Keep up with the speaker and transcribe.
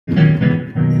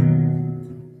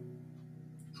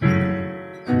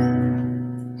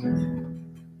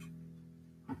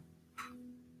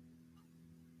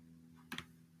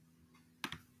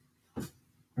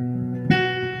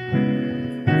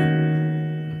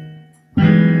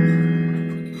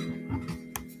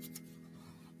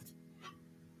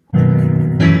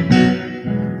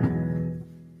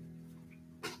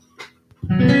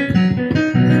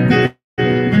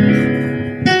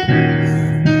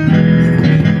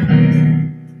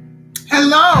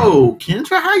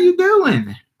Kendra, how you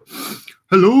doing?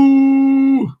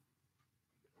 Hello.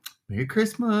 Merry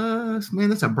Christmas. Man,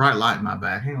 that's a bright light in my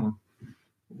back. Hang on.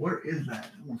 Where is that?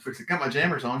 I'm going to fix it. Got my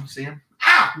jammers on. You see them?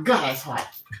 Ow! God, that's hot.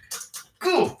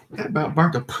 Cool. That about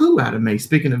burnt the poo out of me.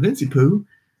 Speaking of Vincy poo.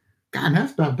 God,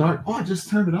 that's about dark. Oh, I just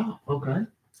turned it off. Okay.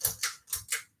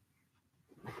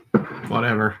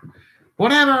 Whatever.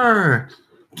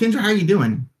 Kendra, how you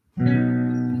doing?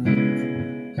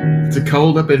 Is it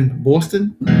cold up in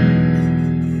Boston?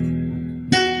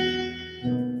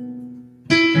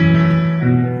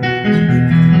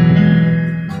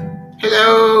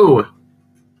 Hello.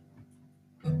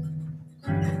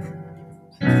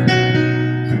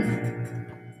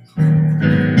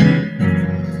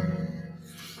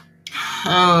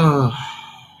 Oh.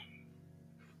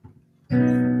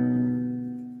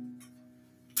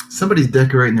 Somebody's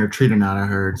decorating their tree tonight, I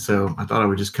heard, so I thought I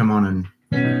would just come on and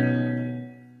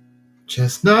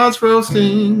chestnuts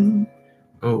roasting.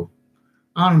 Oh,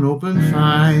 on an open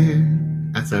fire.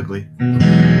 That's ugly.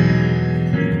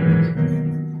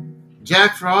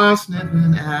 Jack Frost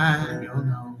nipping at your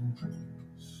nose.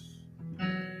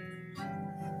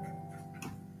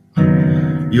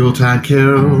 Yuletide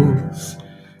carols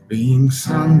being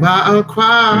sung by a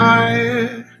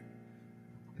choir,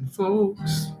 and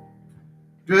folks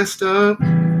dressed up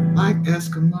like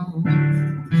Eskimos.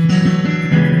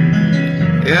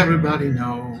 Everybody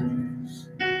knows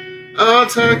a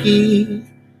turkey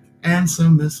and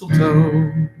some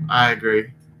mistletoe. I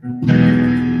agree.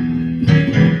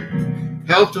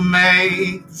 Help to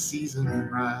make the season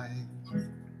right.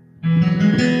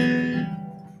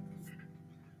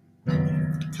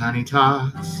 Tiny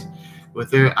tots with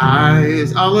their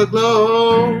eyes all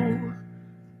aglow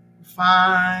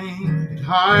find it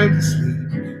hard to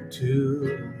sleep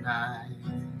tonight.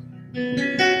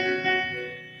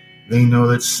 They know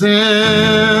that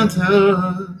Santa's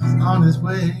on his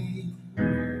way.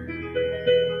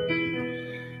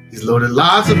 He's loaded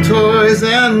lots of toys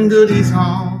and goodies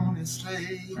on his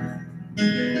sleigh.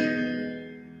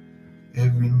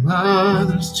 Every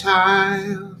mother's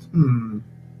child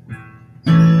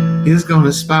is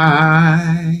gonna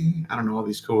spy. I don't know all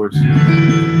these chords.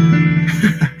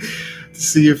 To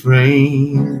see if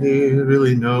reindeer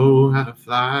really know how to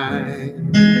fly.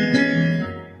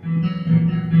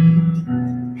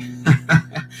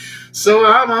 So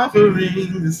I'm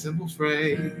offering the simple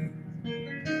phrase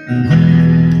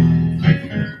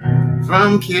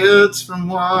from kids from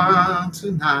 1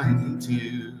 to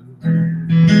 92.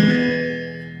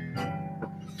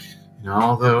 And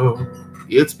although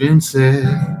it's been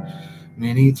said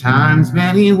many times,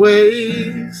 many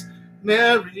ways,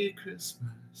 Merry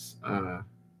Christmas.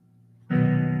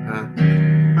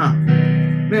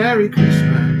 Merry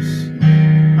Christmas.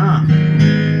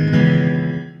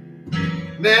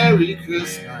 Merry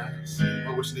Christmas.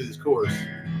 I wish I knew this chorus.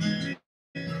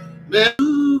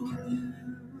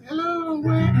 Hello.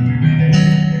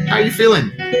 How you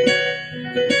feeling?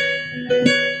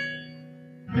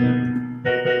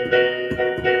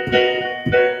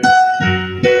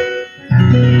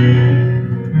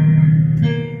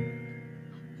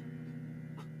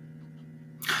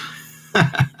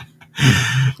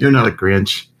 You're not a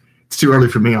Grinch. It's too early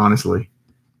for me, honestly.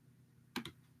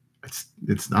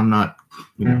 I'm not,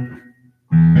 you know.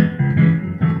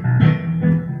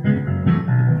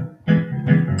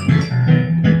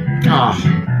 Oh,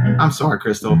 I'm sorry,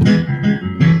 Crystal.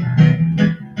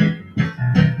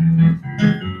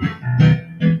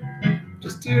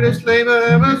 Just hear this labor,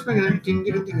 I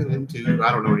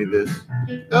don't know any of this.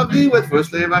 Lovely with first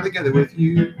sleigh ride together with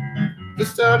you. The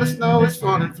start of snow is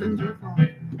falling, friends are calling.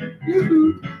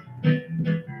 Yoo-hoo.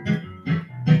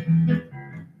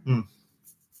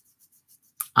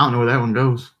 I don't know where that one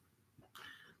goes.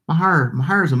 My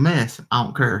hair is a mess. I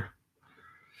don't care.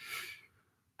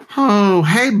 Oh,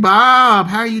 hey Bob,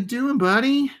 how are you doing,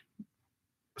 buddy?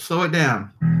 Slow it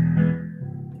down.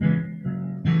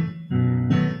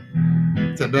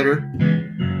 Is that better?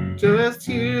 Just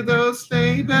hear those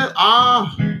sleigh bells.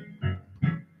 Ah. Oh.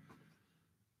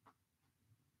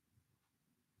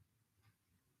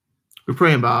 We're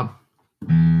praying, Bob.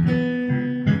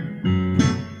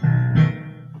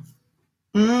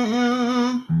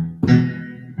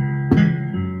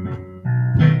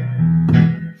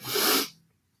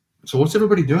 So what's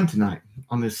everybody doing tonight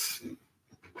on this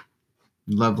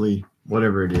lovely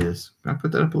whatever it is? Can I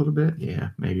put that up a little bit? Yeah,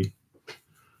 maybe.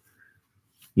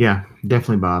 Yeah,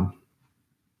 definitely, Bob.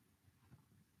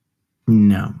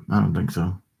 No, I don't think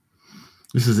so.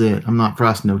 This is it. I'm not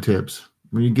frosting no tips.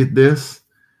 When you get this,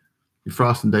 your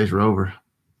frosting days are over,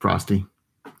 Frosty.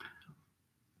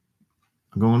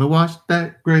 I'm going to wash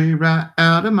that gray right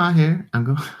out of my hair. I'm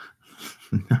going.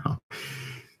 No.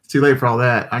 It's too late for all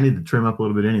that. I need to trim up a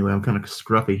little bit anyway. I'm kind of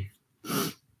scruffy.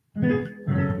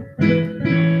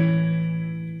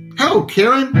 Hello,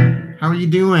 Karen. How are you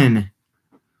doing?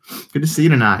 Good to see you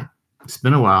tonight. It's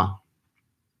been a while.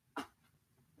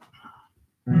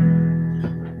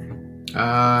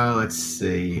 Let's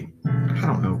see. I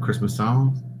don't know Christmas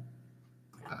songs.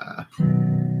 I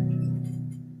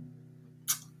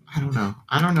don't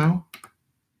know.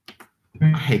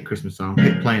 I hate Christmas songs. I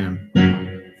hate playing them.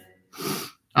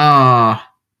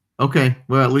 Okay.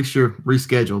 Well, at least you're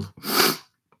rescheduled.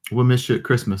 We'll miss you at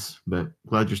Christmas, but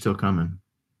glad you're still coming.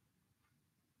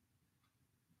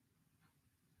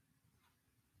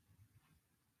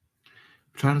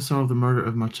 I'm trying to solve the murder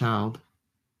of my child,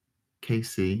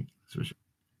 KC.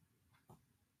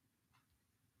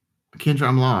 Kendra,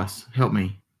 I'm lost. Help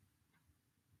me.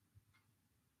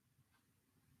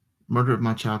 Murder of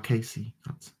my child, Casey.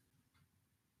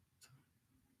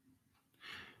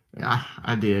 Yeah,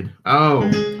 I did. Oh,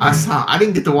 I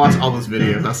didn't get to watch all those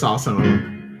videos. I saw some of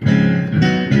them.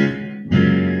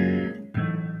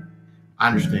 I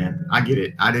understand. I get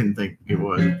it. I didn't think it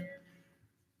was.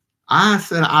 I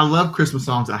said I love Christmas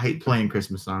songs. I hate playing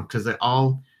Christmas songs because they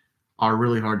all are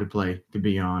really hard to play, to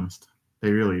be honest.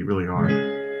 They really, really are.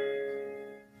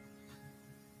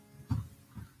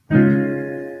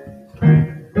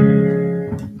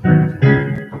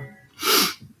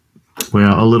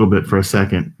 Well, a little bit for a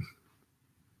second.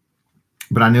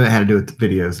 But I knew it had to do with the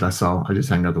videos that I saw. I just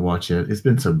hadn't got to watch it. It's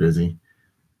been so busy.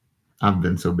 I've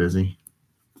been so busy.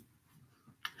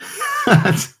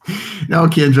 No,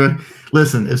 Kendra.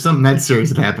 Listen, if something that serious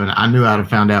had happened, I knew I'd have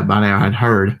found out by now. I'd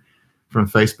heard from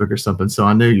Facebook or something. So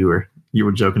I knew you were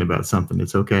joking about something.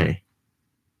 It's okay.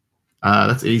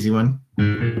 That's an easy one.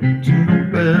 Jingle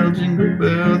bell,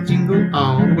 jingle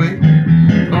all the way.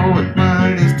 Oh, what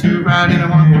fun it is to ride in a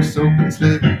one-horse open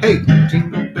sleigh. Hey,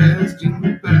 jingle bells,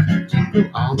 jingle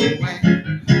all the way.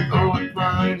 Oh, what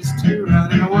fun it is to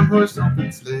ride in a one-horse open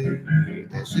sleigh.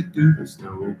 Dashing through the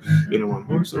snow in a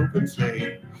one-horse open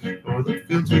sleigh. O'er the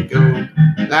fields we go,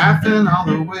 laughing all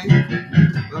the way.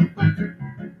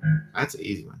 That's an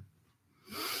easy one.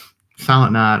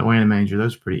 Silent Night, Away in the Manger,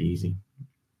 those are pretty easy.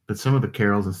 But some of the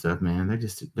carols and stuff, man,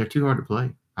 they're too hard to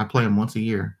play. I play them once a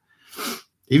year.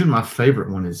 Even my favorite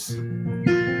one is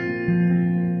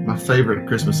my favorite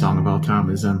Christmas song of all time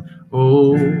is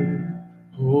Oh,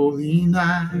 Holy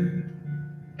Night,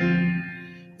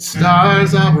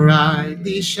 stars are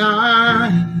brightly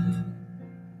shining.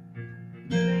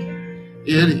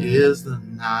 It is the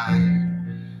night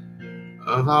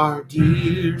of our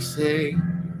dear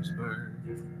Savior's birth.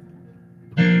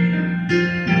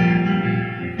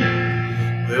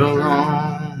 Will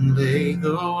long lay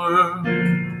the world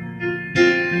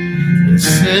in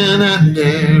sin and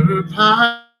error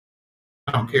pine.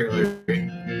 I don't care, Larry.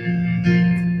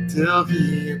 Till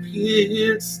he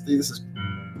appears. This is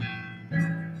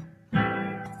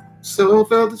so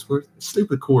felt it's worth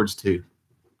stupid chords too.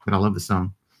 But I love the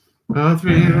song. A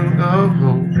thrill of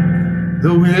hope,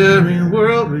 the weary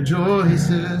world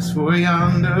rejoices, for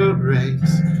yonder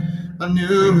breaks a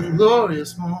new and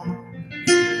glorious morn.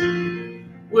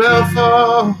 Will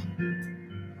fall,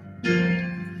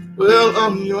 will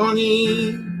on your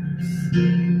knees.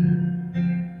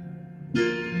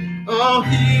 Oh,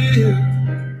 hear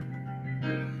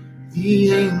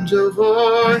the angel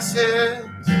voices.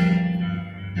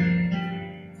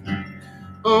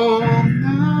 Oh,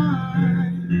 night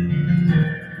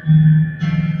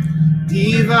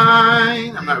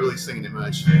divine. I'm not really singing it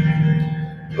much.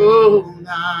 Oh,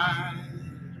 night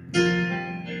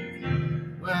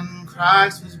when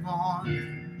Christ was born.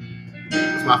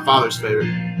 It's my father's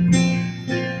favorite.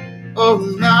 Oh,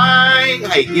 night.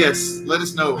 Hey, yes, let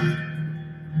us know.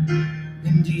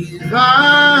 And divine.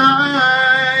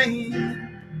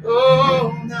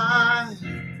 Oh, night.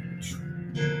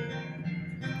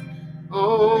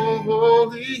 Oh,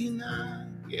 holy night.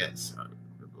 Yes.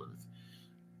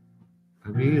 I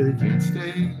really can't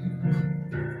stay.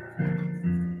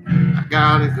 I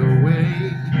gotta go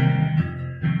away.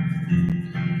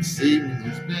 This evening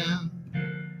has been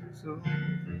so.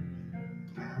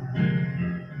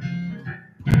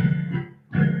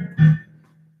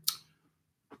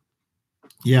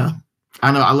 Yeah,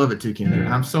 I know. I love it too, Kendra.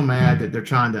 I'm so mad that they're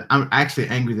trying to. I'm actually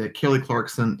angry that Kelly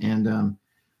Clarkson and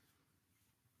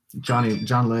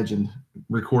John Legend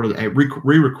recorded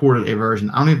re-recorded a version.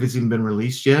 I don't know if it's even been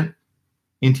released yet.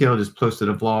 NTL just posted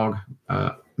a vlog,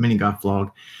 mini golf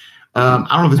vlog. I don't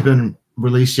know if it's been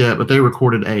released yet, but they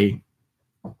recorded a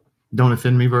 "Don't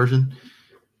Offend Me" version,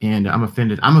 and I'm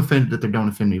offended. I'm offended that they "Don't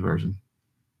Offend Me" version.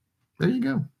 There you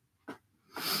go.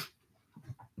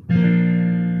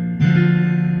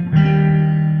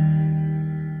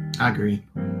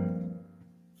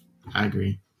 I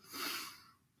agree.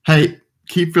 Hey,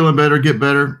 keep feeling better, get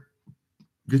better,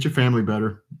 get your family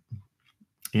better,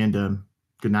 and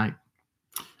good night.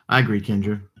 I agree,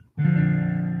 Kendra.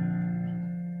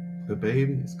 But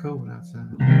baby, it's cold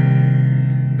outside.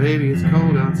 Baby, it's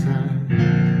cold outside.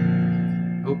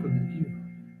 Open the view.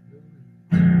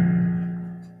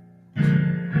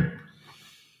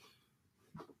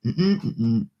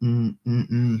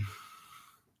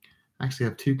 I actually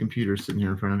have two computers sitting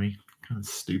here in front of me. Kind of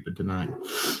stupid tonight.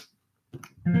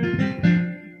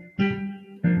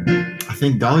 I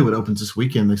think Dollywood opens this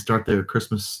weekend. They start their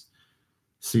Christmas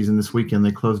season this weekend.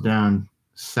 They close down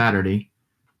Saturday,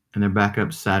 and they're back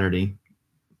up Saturday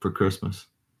for Christmas.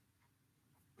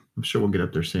 I'm sure we'll get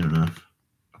up there soon enough.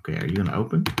 Okay, are you going to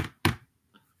open?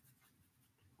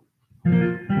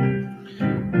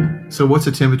 So what's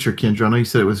the temperature, Kendra? I know you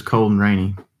said it was cold and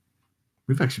rainy.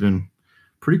 We've actually been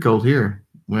pretty cold here.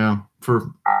 Well,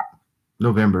 for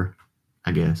November,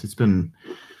 I guess. It's been,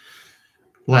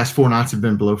 the last 4 nights have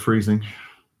been below freezing.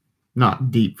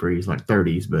 Not deep freeze, like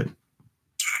 30s, but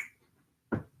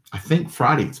I think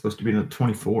Friday it's supposed to be in the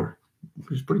 24,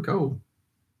 which is pretty cold.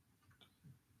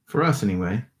 For us,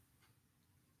 anyway.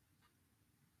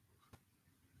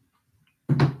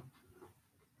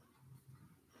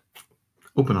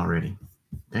 Open already.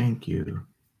 Thank you.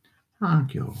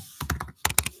 Thank you.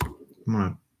 I'm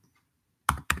going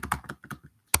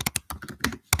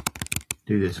to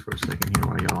do this for a second here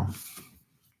while y'all.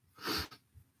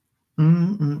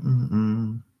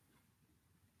 I'm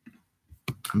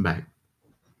back.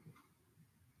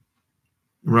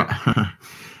 Right.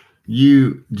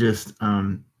 You just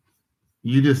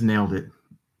nailed it.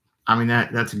 I mean,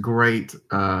 that's great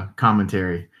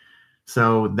commentary.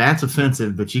 So that's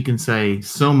offensive, but you can say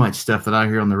so much stuff that I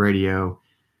hear on the radio,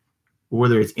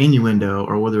 whether it's innuendo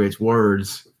or whether it's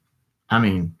words. I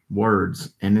mean,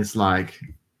 words. And it's like,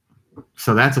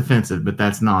 so that's offensive, but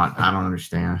that's not. I don't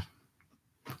understand.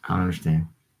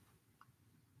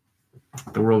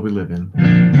 The world we live in.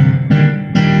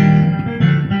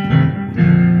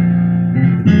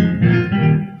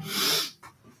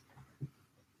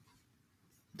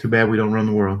 Too bad we don't run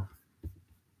the world.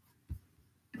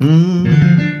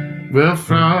 Well,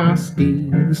 Frosty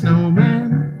the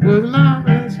Snowman was alive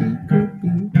as he could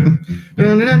be.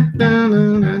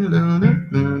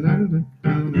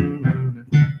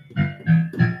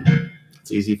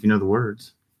 It's easy if you know the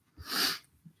words.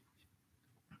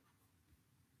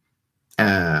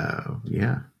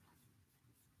 Yeah.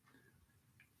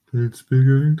 It's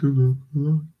beginning to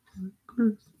look like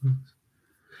Christmas.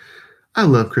 I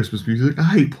love Christmas music. I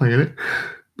hate playing it.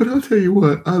 But I'll tell you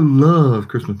what, I love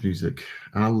Christmas music.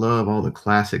 I love all the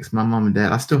classics. My mom and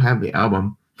dad, I still have the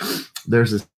album.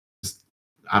 There's this,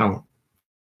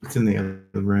 it's in the other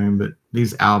room, but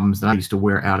these albums that I used to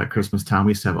wear out at Christmas time,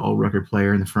 we used to have an old record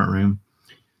player in the front room,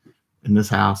 in this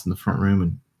house in the front room.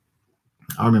 And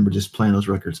I remember just playing those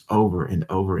records over and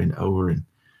over and over. And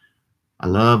I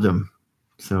loved them.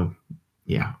 So,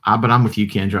 yeah. But I'm with you,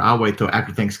 Kendra. I'll wait till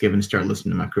after Thanksgiving to start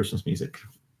listening to my Christmas music.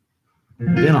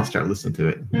 Then I'll start listening to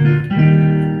it.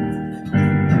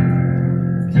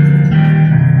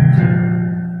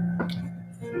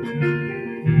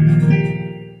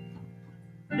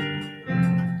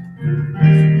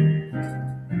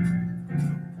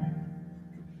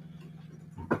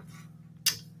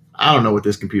 I don't know what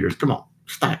this computer is. Come on.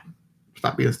 Stop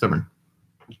being stubborn.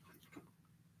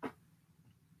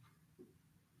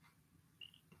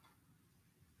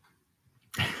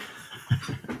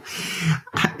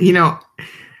 You know,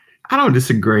 I don't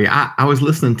disagree. I was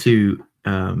listening to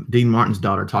Dean Martin's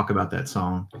daughter talk about that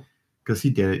song because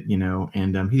he did it, you know,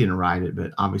 and he didn't write it,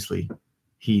 but obviously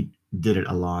he did it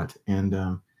a lot.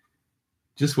 And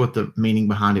just what the meaning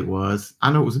behind it was.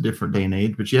 I know it was a different day and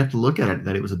age, but you have to look at it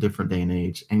that it was a different day and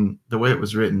age. And the way it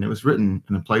was written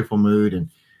in a playful mood and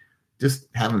just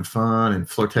having fun and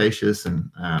flirtatious and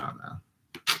I don't know,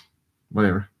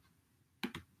 whatever.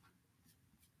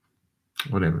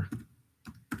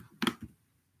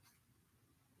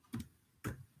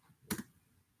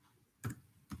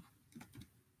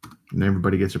 And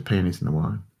everybody gets their panties in the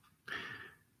wad.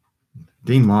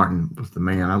 Dean Martin was the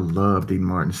man. I love Dean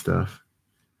Martin stuff.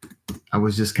 I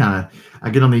was just I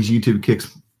get on these YouTube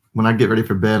kicks. When I get ready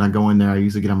for bed, I go in there. I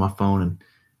usually get on my phone. And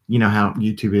you know how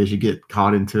YouTube is. You get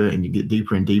caught into it and you get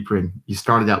deeper and deeper. And you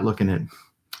started out looking at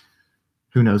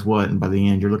who knows what. And by the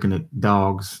end, you're looking at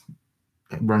dogs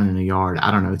running in the yard.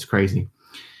 I don't know. It's crazy.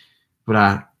 But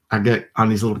I get on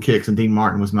these little kicks. And Dean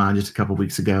Martin was mine just a couple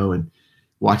weeks ago. And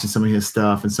watching some of his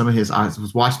stuff. And I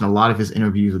was watching a lot of his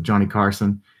interviews with Johnny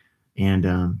Carson.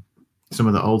 And some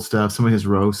of the old stuff, some of his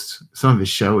roasts, some of his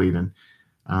show even.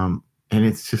 And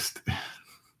it's just,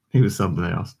 he was something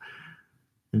else.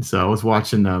 And so I was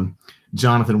watching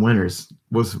Jonathan Winters,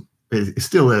 it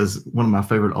still is one of my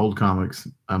favorite old comics.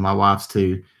 My wife's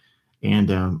too.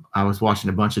 And I was watching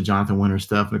a bunch of Jonathan Winters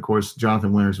stuff. And of course,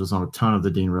 Jonathan Winters was on a ton of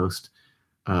the Dean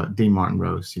Martin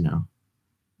roast, you know.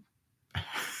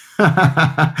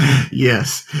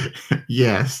 Yes.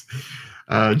 Yes.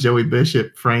 Joey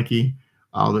Bishop, Frankie,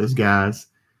 all those guys.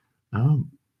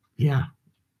 Yeah.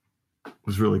 It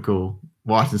was really cool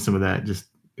watching some of that.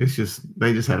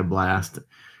 They just had a blast.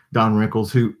 Don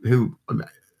Rickles, who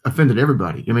offended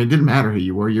everybody. I mean, it didn't matter who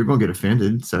you were. You're going to get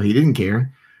offended. So he didn't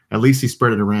care. At least he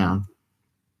spread it around.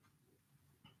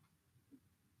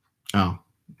 Oh,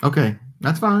 okay.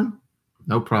 That's fine.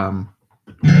 No problem.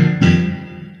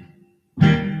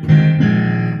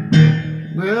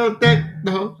 Well, deck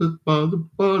the horses for the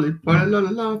bully, la la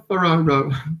la,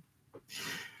 Ferraro.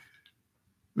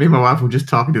 Me and my wife were just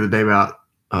talking the other day about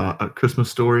A Christmas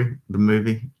Story, the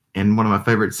movie, and one of my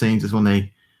favorite scenes is when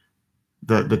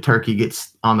the turkey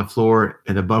gets on the floor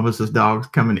and the Bubba's dogs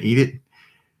come and eat it,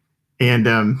 and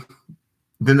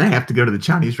then they have to go to the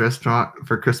Chinese restaurant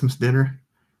for Christmas dinner,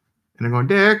 and they're going,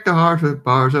 deck the horse with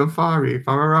bars of fiery,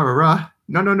 fa-ra-ra-ra-ra.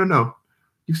 No.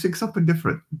 You sing something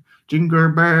different. Jingle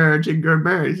bear, jingle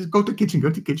bear. Just go to the kitchen, go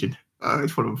to the kitchen.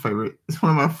 It's one of my favorite. It's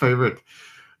one of my favorite.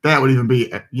 That would even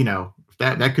be, you know,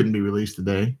 that couldn't be released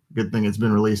today. Good thing it's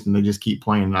been released and they just keep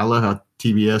playing. And I love how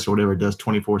TBS or whatever does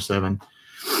 24/7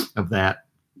 of that.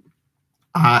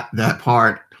 That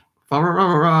part.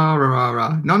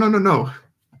 No.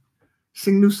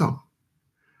 Sing new song.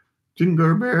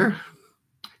 Jingle bear.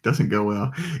 Doesn't go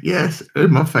well. Yes,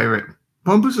 it's my favorite.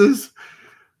 Pumpuses.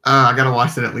 I got to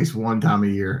watch that at least one time a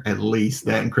year, at least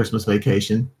that and Christmas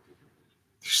Vacation.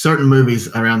 There's certain movies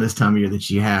around this time of year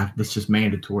that you have that's just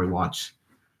mandatory watch.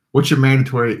 What's your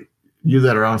mandatory, you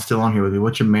that are still on here with me,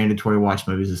 what's your mandatory watch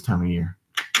movies this time of year?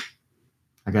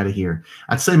 I got to hear.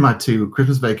 I'd say my two,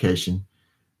 Christmas Vacation.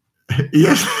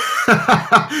 Yes.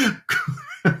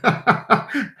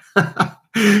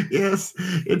 Yes,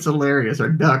 it's hilarious, or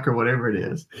Duck or whatever it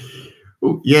is.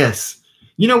 Ooh, yes.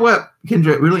 You know what,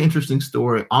 Kendra, really interesting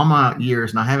story. All my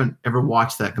years, and I haven't ever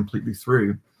watched that completely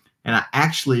through. And I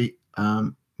actually,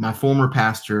 my former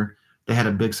pastor, they had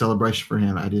a big celebration for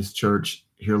him at his church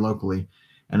here locally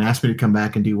and asked me to come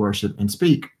back and do worship and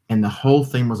speak. And the whole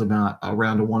thing was about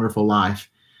Around a Wonderful Life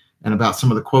and about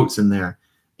some of the quotes in there.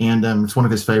 And it's one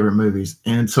of his favorite movies.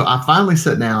 And so I finally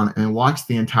sat down and watched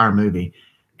the entire movie.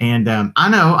 And I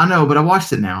know, but I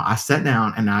watched it now. I sat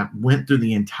down and I went through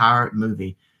the entire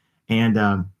movie.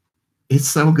 And it's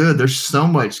so good. There's so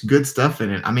much good stuff in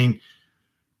it. I mean,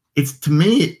 to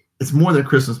me, it's more than a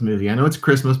Christmas movie. I know it's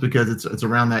Christmas because it's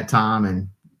around that time and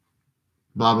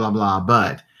blah, blah, blah.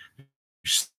 But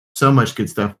there's so much good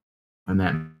stuff in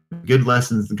that. Good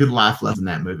lessons, good life lessons in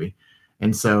that movie.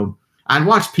 And so I'd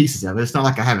watched pieces of it. It's not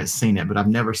like I haven't seen it, but I've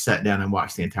never sat down and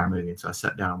watched the entire movie. And so I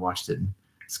sat down and watched it. And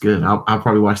it's good. I'll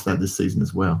probably watch that this season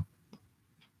as well.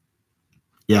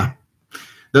 Yeah.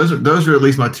 Those are at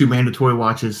least my two mandatory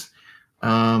watches.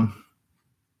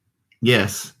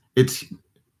 Yes, it's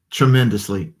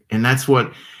tremendously. And that's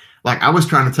what, like, I was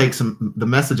trying to take the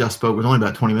message I spoke was only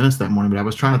about 20 minutes that morning, but I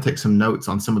was trying to take some notes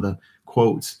on some of the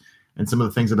quotes and some of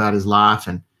the things about his life.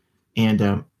 And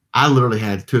I literally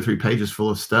had 2 or 3 pages full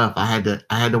of stuff. I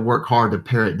had to work hard to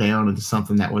pare it down into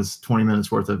something that was 20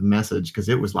 minutes worth of message, because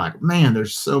it was like, man,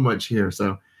 there's so much here.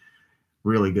 So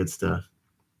really good stuff.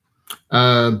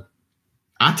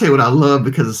 I tell you what I love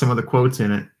because of some of the quotes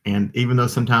in it, and even though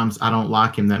sometimes I don't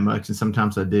like him that much, and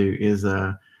sometimes I do, is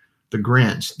the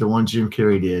Grinch, the one Jim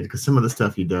Carrey did, because some of the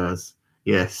stuff he does,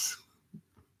 yes,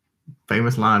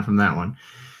 famous line from that one.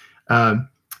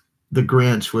 The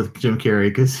Grinch with Jim Carrey,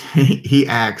 because he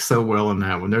acts so well in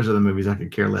that one. There's other movies I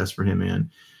could care less for him in,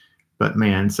 but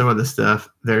man, some of the stuff.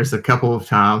 There's a couple of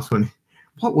times when,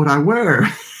 what would I wear?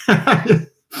 I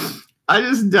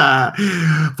just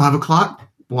 5 o'clock.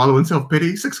 Wallow in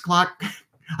self-pity. 6 o'clock.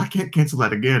 I can't cancel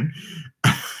that again.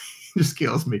 It just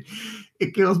kills me.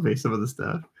 It kills me, some of the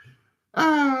stuff.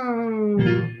 Oh.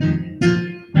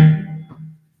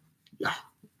 Yeah.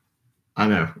 I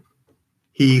know.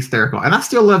 He's hysterical. And I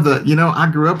still love I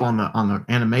grew up on the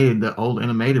animated, the old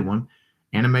animated one.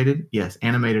 Animated? Yes,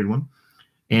 animated one.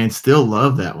 And still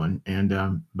love that one.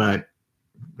 And but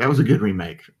that was a good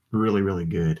remake. Really, really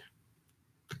good.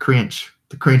 The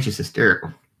Grinch is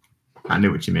hysterical. I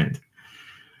knew what you meant.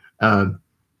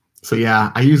 So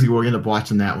yeah, I usually will end up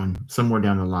watching that one somewhere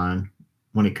down the line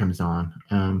when it comes on.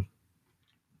 I'm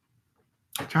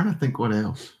trying to think what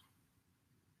else.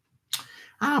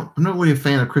 I'm not really a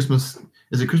fan of Christmas.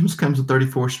 Is it Christmas Comes to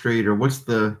 34th Street, or what's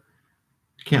the?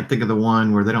 I can't think of the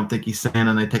one where they don't think he's Santa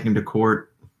and they take him to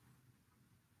court.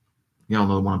 Y'all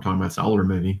know the one I'm talking about. It's an older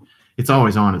movie. It's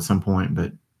always on at some point,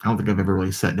 but I don't think I've ever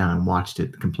really sat down and watched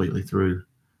it completely through.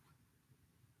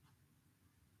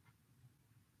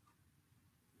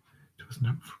 It was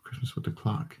not before Christmas with the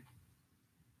clock.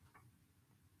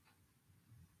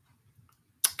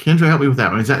 Kendra, help me with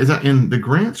that one. Is that in the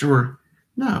Grinch or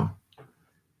no?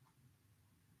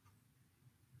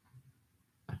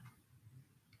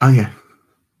 Oh yeah.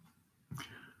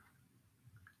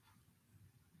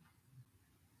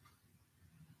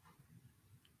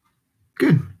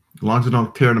 Good. As long as I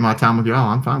don't tear into my time with y'all,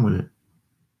 I'm fine with it.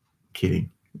 Kidding.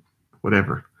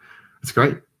 Whatever. It's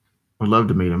great. Would love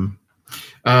to meet him.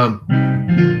 And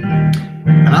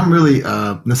I'm really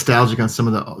nostalgic on some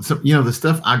of the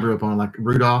stuff I grew up on, like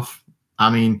Rudolph.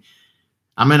 I mean,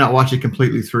 I may not watch it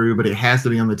completely through, but it has to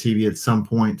be on the TV at some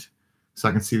point so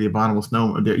I can see the abominable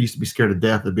snowman. I used to be scared to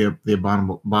death of the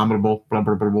abominable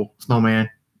snowman.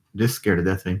 Just scared to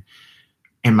death thing.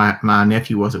 And my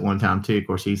nephew was at one time too. Of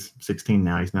course, he's 16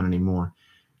 now. He's not anymore.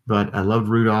 But I loved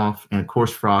Rudolph and of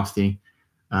course Frosty.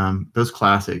 Those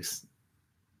classics.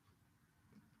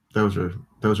 Those are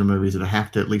movies that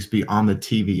have to at least be on the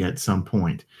TV at some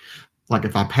point. Like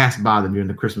if I pass by them during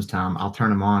the Christmas time, I'll turn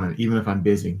them on, and even if I'm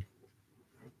busy.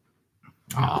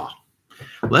 Oh,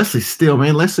 Leslie still,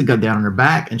 man. Leslie got down on her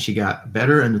back, and she got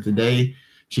better. And today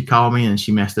she called me, and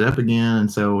she messed it up again. And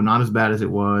so not as bad as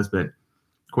it was, but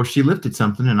of course she lifted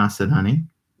something, and I said, "Honey,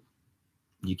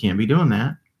 you can't be doing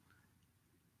that."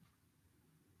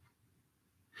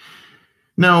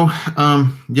 No,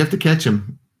 you have to catch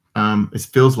them. It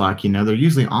feels like, they're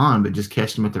usually on, but just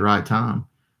catch them at the right time.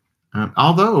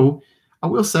 Although I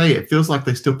will say it feels like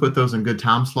they still put those in good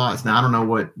time slots. Now, I don't know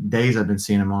what days I've been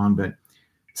seeing them on, but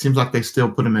it seems like they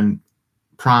still put them in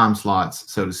prime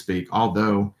slots, so to speak,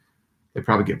 although they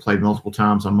probably get played multiple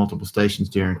times on multiple stations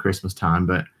during Christmas time.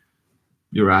 But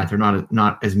you're right. They're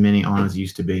not as many on as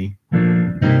used to be.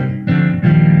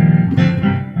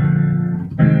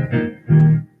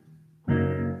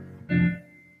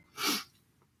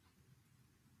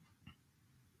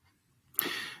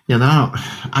 Yeah,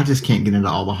 I just can't get into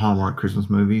all the Hallmark Christmas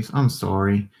movies. I'm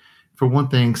sorry. For one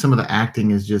thing, some of the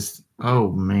acting is just,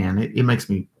 oh man, it makes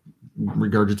me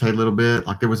regurgitate a little bit.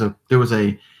 Like there was a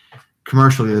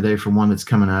commercial the other day for one that's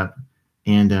coming up,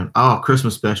 and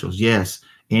Christmas specials, yes,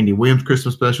 Andy Williams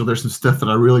Christmas special. There's some stuff that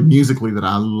I really musically that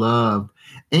I love,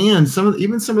 and some of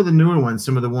the newer ones,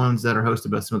 some of the ones that are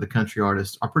hosted by some of the country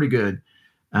artists are pretty good.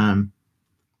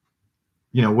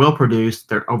 Well produced.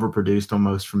 They're overproduced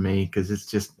almost for me because it's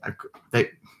just I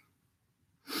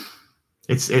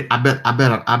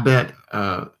bet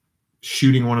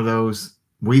shooting one of those,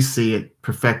 we see it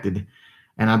perfected,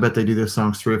 and I bet they do those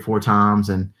songs 3 or 4 times.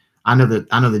 And I know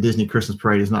the Disney Christmas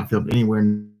Parade is not filmed anywhere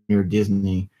near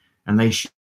Disney, and they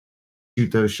shoot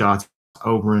those shots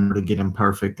over and over to get them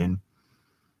perfect. And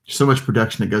so much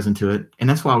production that goes into it, and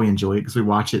that's why we enjoy it, because we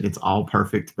watch it. It's all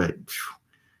perfect, but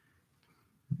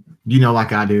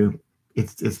like I do,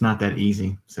 it's not that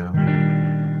easy. So,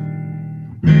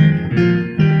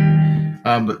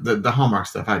 but the Hallmark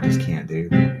stuff, I just can't do.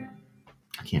 I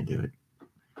can't do it.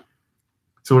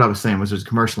 So what I was saying was there's a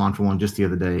commercial on for one just the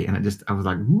other day, and I was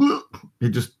like, it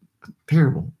just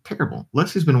terrible.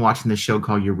 Leslie's been watching this show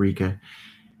called Eureka,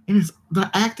 and it's the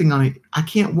acting on it. I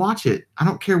can't watch it. I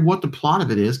don't care what the plot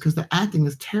of it is because the acting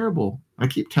is terrible. I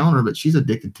keep telling her, but she's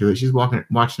addicted to it. She's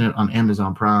watching it on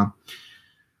Amazon Prime.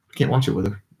 I can't watch it with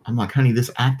her. I'm like, honey,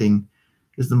 this acting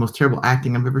is the most terrible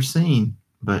acting I've ever seen.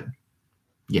 But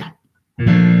yeah.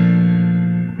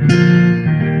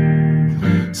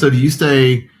 So do you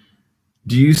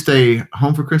stay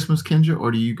home for Christmas, Kendra,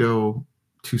 or do you go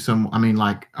to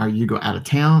are you go out of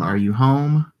town? Are you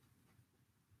home?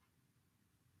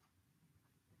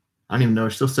 I don't even know.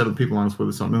 There's still 7 people on this with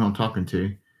us. I don't know who I'm talking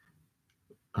to.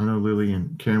 I know Lily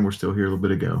and Karen were still here a little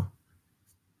bit ago.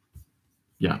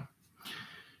 Yeah.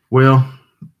 Well,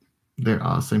 they're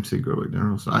same seat girl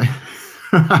McDonald side.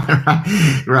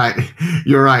 Right.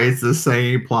 You're right. It's the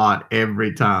same plot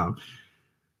every time.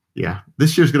 Yeah.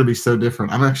 This year's going to be so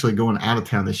different. I'm actually going out of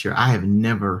town this year. I have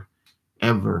never,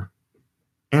 ever,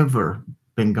 ever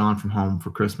been gone from home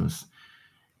for Christmas.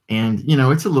 And,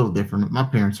 it's a little different. My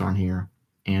parents aren't here.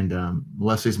 And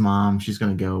Leslie's mom, she's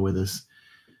going to go with us.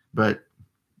 But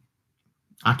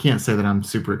I can't say that I'm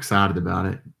super excited about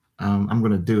it. I'm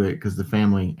going to do it because the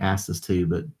family asked us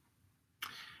to.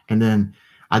 And then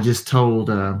I just told,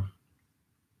 we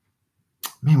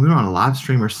were on a live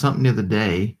stream or something the other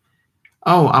day.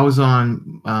 Oh, I was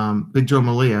on Big Joe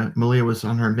Malia. Malia was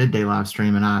on her midday live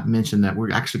stream, and I mentioned that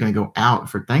we're actually going to go out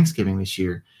for Thanksgiving this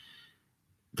year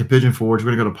to Pigeon Forge.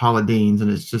 We're going to go to Paula Dean's, and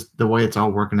it's just the way it's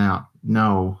all working out.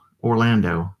 No,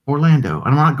 Orlando.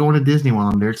 I'm not going to Disney while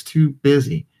I'm there. It's too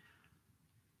busy.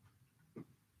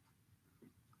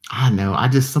 I know. I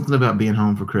just something about being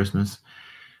home for Christmas.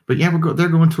 But yeah,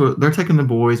 they're taking the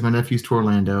boys, my nephews, to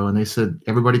Orlando, and they said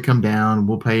everybody come down.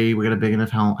 We'll pay. We got a big enough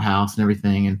house and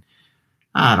everything, and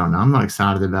I don't know. I'm not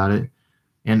excited about it.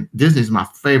 And Disney's my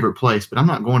favorite place, but I'm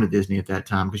not going to Disney at that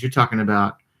time because you're talking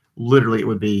about literally it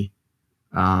would be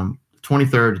 23rd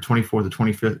to 24th, the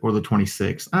 25th, or the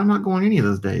 26th. I'm not going any of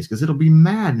those days because it'll be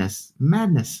madness.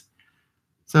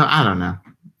 So I don't know.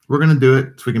 We're going to do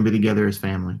it so we can be together as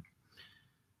family.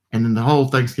 And then the whole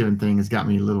Thanksgiving thing has got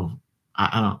me a little,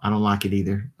 I don't like it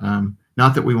either.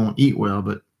 Not that we won't eat well,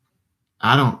 but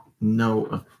I don't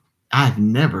know. I've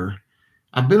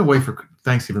been away for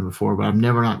Thanksgiving before, but I've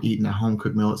never not eaten a home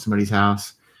cooked meal at somebody's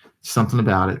house. Something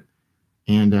about it.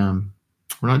 And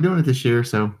we're not doing it this year,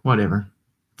 so whatever.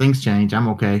 Things change. I'm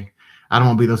okay. I don't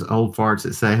want to be those old farts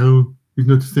that say, oh, it's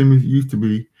not the same as it used to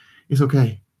be. It's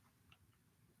okay.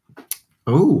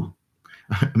 Oh,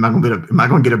 am I going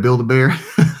to get a Build-A-Bear?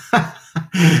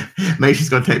 Maybe she's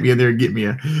going to take me in there and get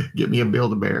me a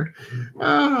Build-A-Bear.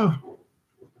 Oh,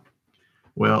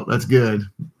 well, that's good.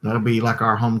 That'll be like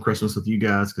our home Christmas with you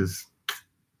guys because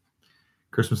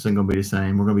Christmas ain't going to be the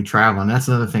same. We're going to be traveling. That's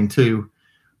another thing, too.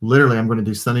 Literally, I'm going to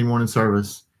do Sunday morning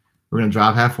service. We're going to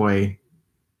drive halfway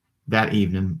that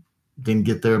evening, then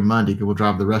get there Monday because we'll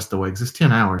drive the rest of the way because it's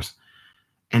 10 hours.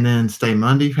 And then stay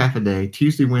Monday half a day,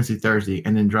 Tuesday, Wednesday, Thursday,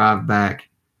 and then drive back.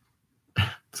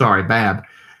 Sorry, Bab.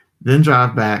 Then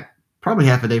drive back probably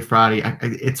half a day Friday.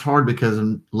 It's hard because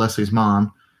of Leslie's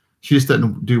mom. She just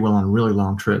doesn't do well on really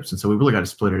long trips. And so we really got to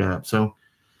split it up. So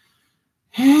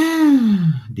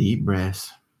deep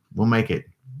breaths. We'll make it.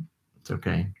 It's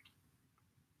okay.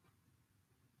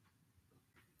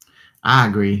 I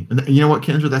agree. You know what,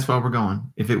 Kendra? That's why we're going.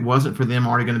 If it wasn't for them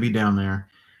already going to be down there,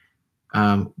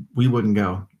 we wouldn't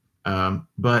go.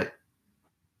 But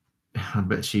I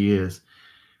bet she is.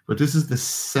 But this is the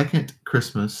second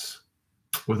Christmas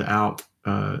without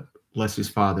Leslie's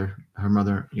father, her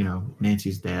mother,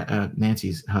 Nancy's dad,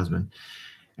 Nancy's husband.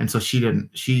 And so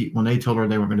when they told her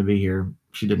they weren't going to be here,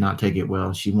 she did not take it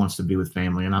well. She wants to be with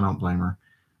family, and I don't blame her.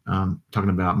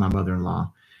 Talking about my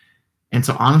mother-in-law. And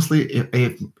so honestly, if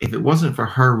it wasn't for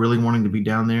her really wanting to be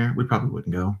down there, we probably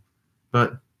wouldn't go.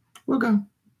 But we'll go.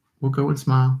 We'll go and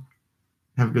smile.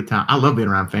 Have a good time. I love being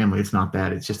around family. It's not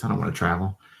that. It's just I don't want to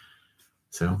travel.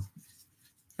 So,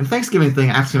 and Thanksgiving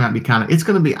thing actually might be it's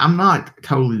going to be, I'm not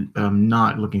totally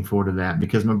not looking forward to that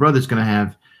because my brother's going to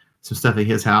have some stuff at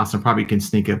his house and probably can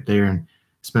sneak up there and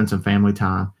spend some family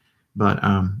time. But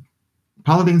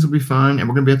Paula Dean's will be fun, and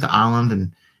we're going to be at the island,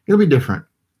 and it'll be different.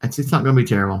 It's not going to be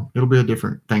terrible. It'll be a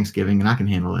different Thanksgiving, and I can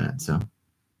handle that. So,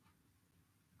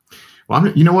 well,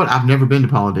 you know what? I've never been to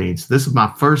Paula Dean's. This is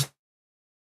my first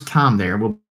time there.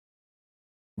 Well,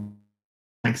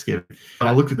 Thanksgiving. But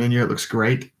I looked at the menu. It looks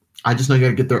great. I just know you got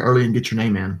to get there early and get your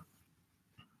name in.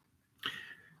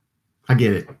 I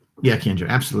get it. Yeah, Kendra,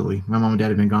 absolutely. My mom and dad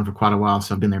have been gone for quite a while,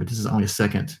 so I've been there. But this is only a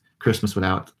second Christmas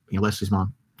without Leslie's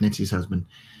mom, Nancy's husband,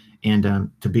 and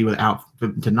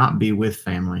to not be with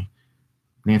family.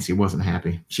 Nancy wasn't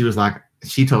happy. She was like,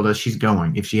 she told us she's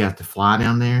going. If she has to fly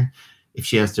down there, if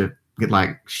she has to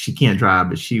she can't drive,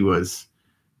 but she was,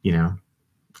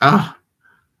 I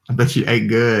bet she ate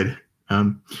good.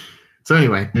 So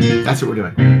anyway, that's what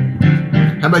we're doing.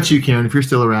 How about you, Karen? If you're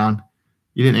still around,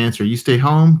 you didn't answer. You stay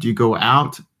home? Do you go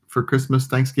out for Christmas,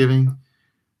 Thanksgiving?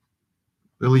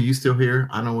 Lily, you still here?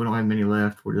 I know we don't have many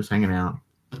left. We're just hanging out.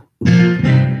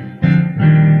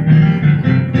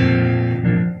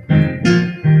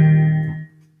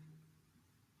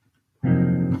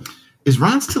 Is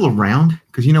Ryan still around?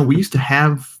 Because, we used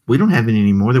to we don't have any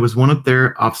anymore. There was one up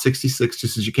there off 66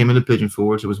 just as you came into Pigeon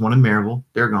Forge. There was one in Maryville.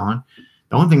 They're gone.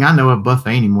 The only thing I know of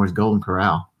buffet anymore is Golden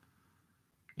Corral.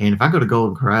 And if I go to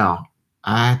Golden Corral,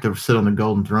 I have to sit on the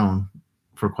golden throne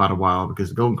for quite a while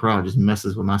because Golden Corral just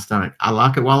messes with my stomach. I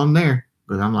like it while I'm there,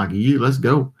 but I'm like, let's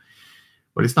go.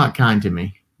 But it's not kind to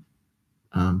me.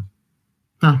 So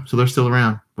they're still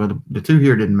around. But the two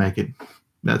here didn't make it.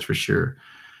 That's for sure.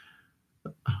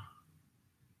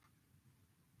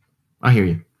 I hear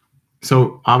you.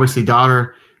 So obviously,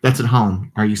 daughter, that's at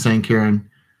home. Are you saying, Karen?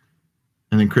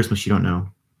 And then Christmas, you don't know.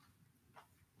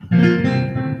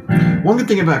 One good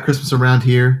thing about Christmas around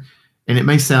here, and it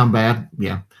may sound bad.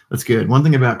 Yeah, that's good. One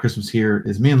thing about Christmas here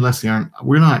is me and Leslie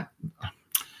we're not,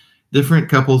 different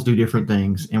couples do different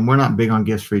things, and we're not big on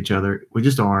gifts for each other. We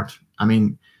just aren't. I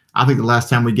mean, I think the last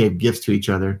time we gave gifts to each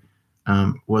other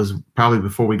was probably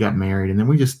before we got married. And then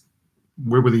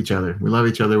we're with each other. We love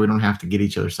each other. We don't have to get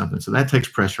each other something. So that takes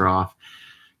pressure off.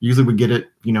 Usually we get it,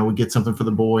 we get something for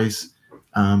the boys.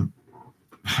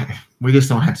 We just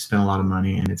don't have to spend a lot of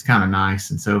money, and it's kind of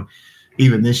nice. And so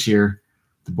even this year,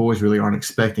 the boys really aren't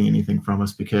expecting anything from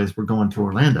us because we're going to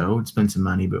Orlando and spend some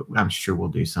money, but I'm sure we'll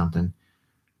do something.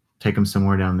 Take them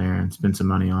somewhere down there and spend some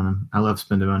money on them. I love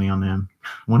spending money on them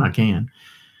when I can.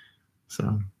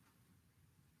 So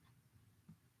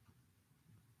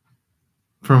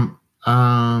from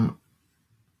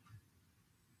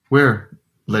where,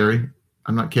 Larry?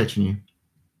 I'm not catching you.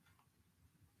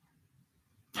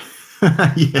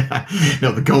 Yeah,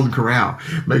 no, the Golden Corral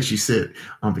makes you sit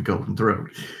on the Golden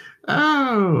Throat.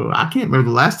 Oh, I can't remember.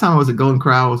 The last time I was at Golden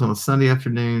Corral was on a Sunday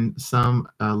afternoon. Some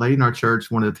lady in our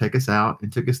church wanted to take us out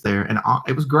and took us there, and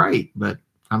it was great, but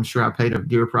I'm sure I paid a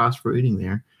dear price for eating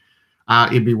there.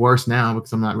 It'd be worse now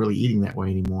because I'm not really eating that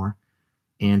way anymore.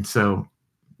 And so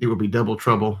it would be double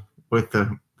trouble with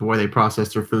the way they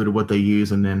process their food or what they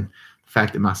use, and then the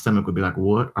fact that my stomach would be like,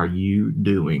 what are you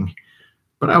doing?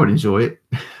 But I would enjoy it.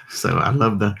 So I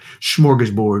love the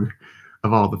smorgasbord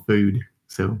of all the food.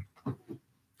 So,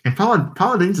 and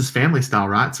Paladines is family style,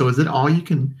 right? So is it all you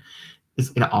can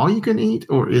eat,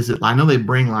 or is it? I know they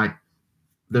bring like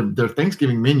their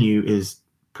Thanksgiving menu is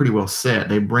pretty well set.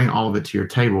 They bring all of it to your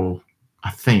table.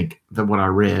 I think that what I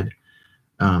read.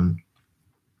 I'll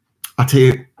tell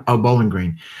you, Bowling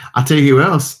Green. I'll tell you who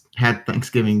else had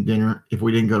Thanksgiving dinner if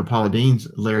we didn't go to Paladines,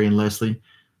 Larry and Leslie,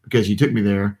 because you took me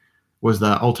there. Was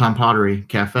the Old Time Pottery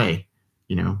Cafe,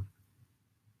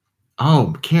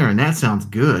 Oh, Karen, that sounds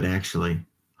good, actually.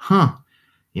 Huh.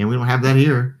 Yeah, we don't have that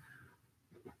here.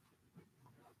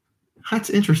 That's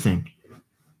interesting.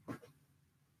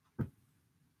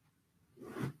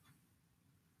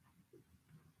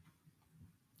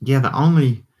 Yeah, the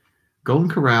only Golden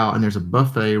Corral, and there's a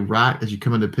buffet right as you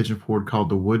come into Pigeon Forge called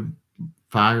the Wood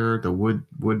Fire, the wood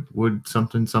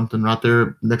something right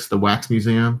there next to the Wax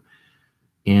Museum.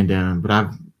 And but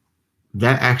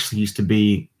that actually used to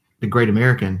be the Great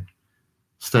American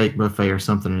Steak Buffet or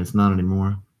something, and it's not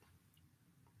anymore.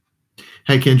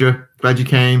 Hey Kendra, glad you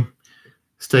came.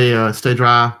 Stay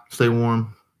dry, stay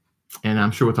warm, and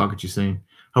I'm sure we'll talk at you soon.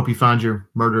 Hope you find your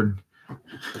murdered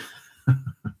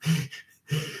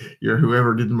your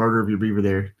whoever did the murder of your beaver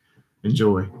there.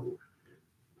 Enjoy.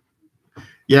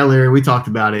 Yeah, Larry, we talked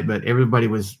about it, but everybody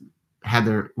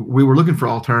we were looking for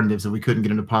alternatives and we couldn't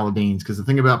get into Paladines because the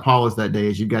thing about Paula's that day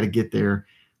is you got to get there.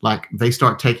 Like they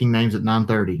start taking names at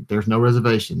 9:30. There's no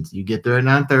reservations. You get there at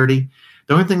 9:30.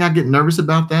 The only thing I get nervous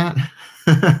about that,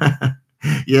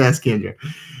 yes, Kendra,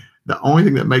 the only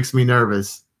thing that makes me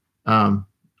nervous,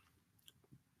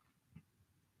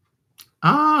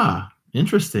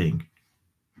 interesting.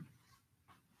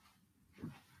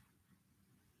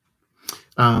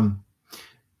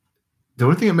 The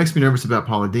only thing that makes me nervous about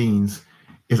Paladines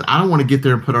is I don't want to get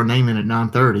there and put our name in at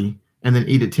 9:30 and then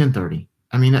eat at 10:30.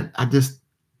 I mean, I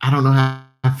don't know how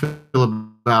I feel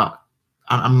about.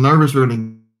 I'm nervous we're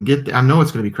going to get there. I know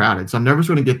it's going to be crowded, so I'm nervous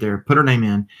we're going to get there, put our name in,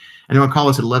 and they're going to call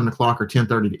us at 11 o'clock or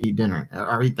 10:30 to eat dinner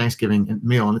or eat Thanksgiving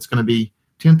meal, and it's going to be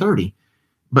 10:30.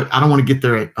 But I don't want to get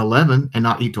there at 11 and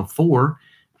not eat till 4.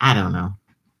 I don't know,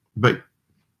 but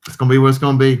it's going to be what it's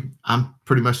going to be. I'm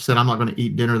pretty much said I'm not going to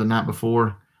eat dinner the night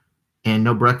before and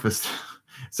no breakfast.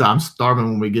 So I'm starving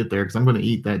when we get there because I'm going to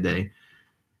eat that day,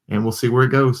 and we'll see where it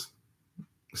goes.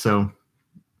 So,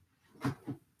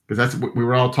 because that's what we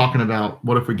were all talking about.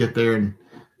 What if we get there and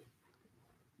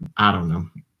I don't know.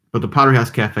 But the Pottery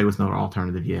House Cafe was another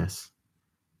alternative, yes.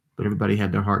 But everybody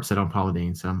had their heart set on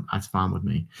Paladine, so that's fine with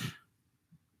me.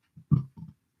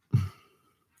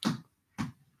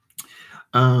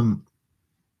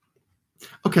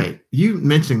 Okay, you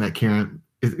mentioning that, Karen,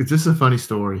 it's just a funny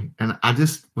story, and I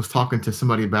just was talking to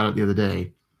somebody about it the other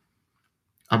day.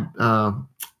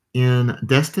 In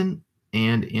Destin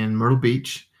and in Myrtle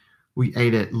Beach, we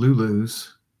ate at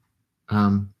Lulu's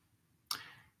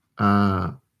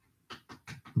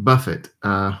Buffett.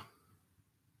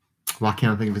 Why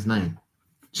can't I think of his name?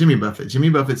 Jimmy Buffett. Jimmy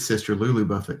Buffett's sister, Lulu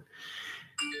Buffett.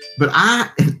 But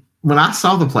when I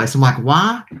saw the place, I'm like,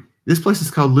 why? This place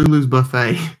is called Lulu's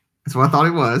Buffet. That's what I thought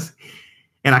it was.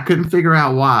 And I couldn't figure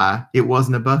out why it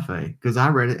wasn't a buffet because I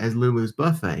read it as Lulu's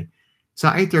Buffet. So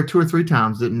I ate there 2 or 3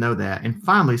 times, didn't know that. And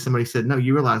finally somebody said, no,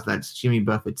 you realize that's Jimmy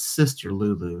Buffett's sister,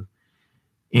 Lulu.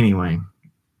 Anyway,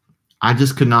 I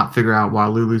just could not figure out why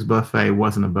Lulu's Buffet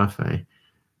wasn't a buffet.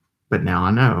 But now I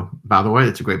know. By the way,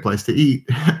 it's a great place to eat.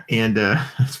 And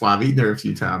that's why I've eaten there a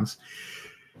few times.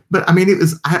 But I mean, it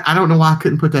was, I don't know why I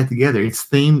couldn't put that together. It's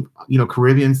themed,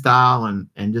 Caribbean style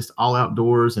and just all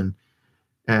outdoors. And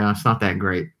it's not that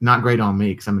great. Not great on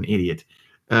me because I'm an idiot.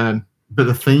 But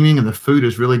the theming and the food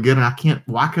is really good. And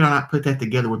why could I not put that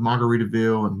together with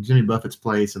Margaritaville and Jimmy Buffett's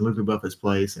place and Luther Buffett's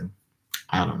place? And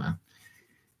I don't know.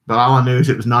 But all I knew is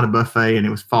it was not a buffet and it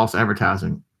was false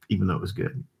advertising, even though it was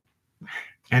good.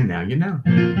 And now you know.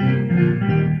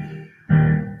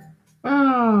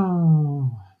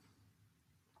 Oh.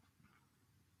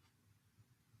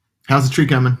 How's the tree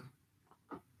coming?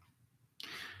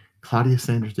 Claudia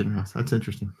Sanders Dinner House. That's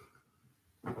interesting.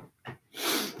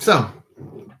 So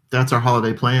that's our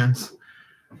holiday plans.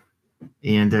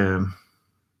 And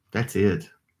that's it.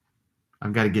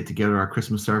 I've got to get together our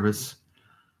Christmas service.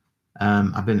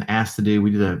 I've been asked to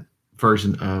we did a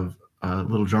version of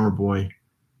Little Drummer Boy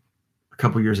a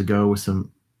couple years ago with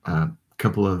some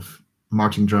couple of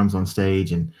marching drums on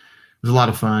stage, and it was a lot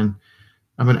of fun.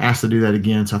 I've been asked to do that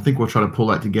again, so I think we'll try to pull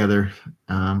that together.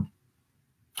 And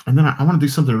then I want to do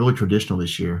something really traditional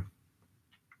this year.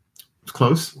 It's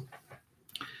close.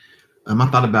 I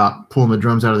thought about pulling the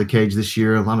drums out of the cage this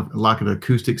year, like an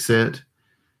acoustic set,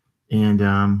 and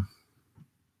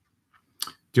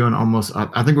doing almost,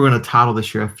 I think we're going to title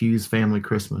this year a Fuse Family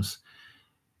Christmas.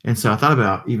 And so I thought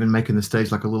about even making the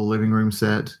stage like a little living room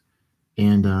set,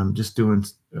 and just doing,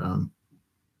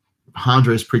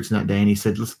 Andres preaching that day, and he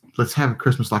said, let's have a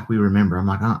Christmas like we remember. I'm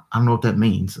like, I don't know what that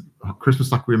means.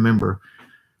 Christmas like we remember.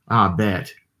 I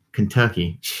bet.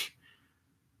 Kentucky.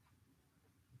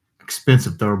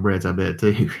 Expensive thoroughbreds, I bet,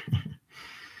 too.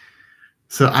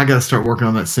 So I got to start working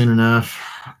on that soon enough.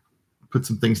 Put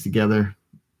some things together.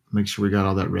 Make sure we got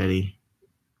all that ready.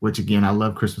 Which, again, I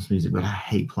love Christmas music, but I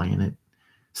hate playing it.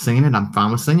 Singing it, I'm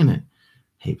fine with singing it.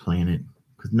 Hate playing it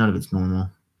because none of it's normal.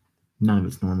 None of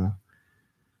it's normal.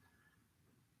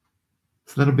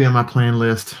 So that'll be on my plan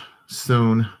list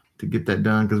soon to get that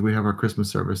done because we have our Christmas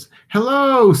service.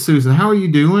 Hello, Susan. How are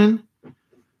you doing?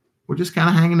 We're just kind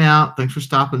of hanging out. Thanks for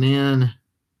stopping in.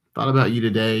 Thought about you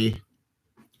today.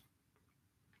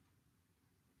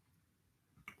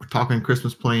 We're talking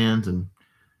Christmas plans and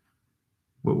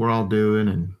what we're all doing.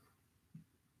 And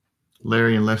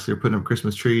Larry and Leslie are putting up a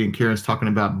Christmas tree, and Karen's talking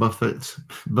about buffets.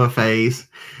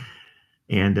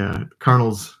 And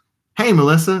Colonel's, hey,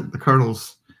 Melissa, the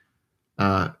Colonel's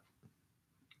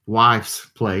wife's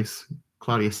place,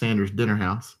 Claudia Sanders Dinner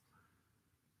House,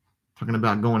 talking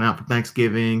about going out for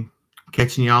Thanksgiving,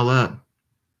 catching y'all up.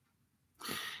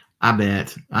 I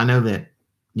bet. I know that,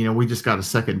 we just got a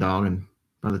second dog, and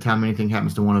by the time anything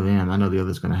happens to one of them, I know the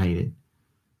other's going to hate it.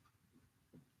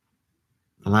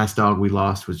 The last dog we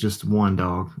lost was just one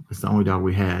dog. It's the only dog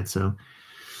we had. So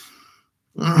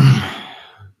I'm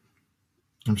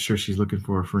sure she's looking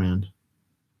for a friend.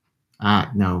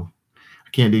 No, I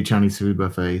can't do Chinese food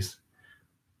buffets.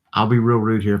 I'll be real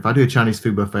rude here. If I do a Chinese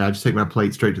food buffet, I just take my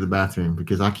plate straight to the bathroom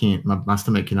because I can't, my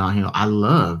stomach cannot handle. I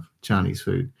love Chinese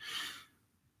food,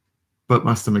 but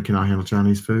my stomach cannot handle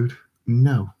Chinese food.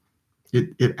 No,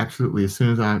 it absolutely, as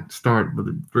soon as I start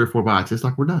with 3 or 4 bites, it's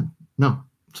like we're done. No.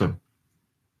 So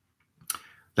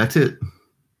that's it.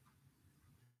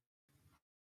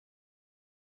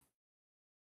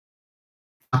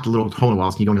 Not the little hole in the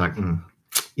walls. And you're going to be like,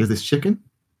 is this chicken?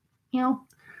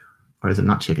 Or is it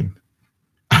not chicken?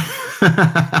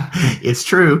 It's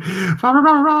true.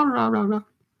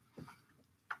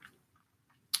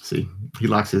 See, he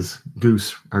likes his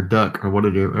goose or duck or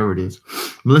whatever it is.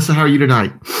 Melissa, how are you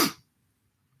tonight?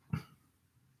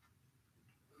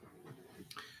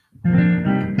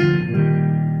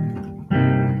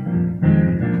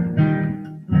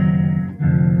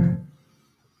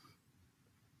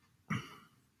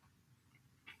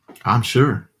 I'm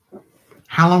sure.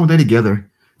 How long were they together,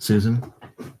 Susan?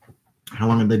 How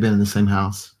long have they been in the same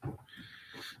house?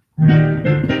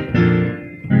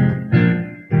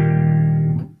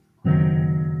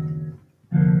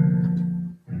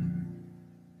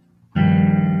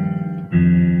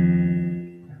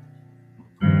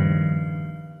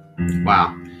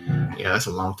 Wow. Yeah, that's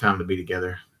a long time to be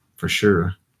together, for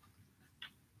sure.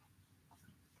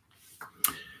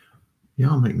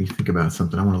 Y'all make me think about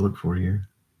something I want to look for here.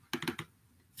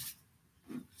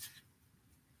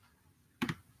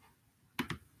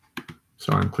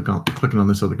 Sorry, I'm clicking on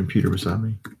this other computer beside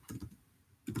me.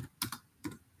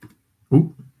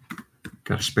 Ooh,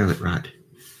 gotta spell it right.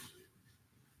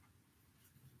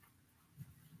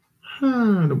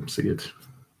 I don't see it.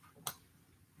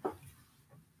 I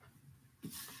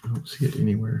don't see it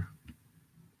anywhere.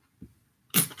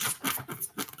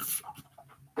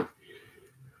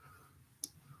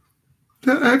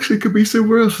 That actually could be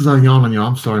somewhere else. I'm yawning on y'all.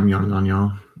 I'm sorry I'm yawning on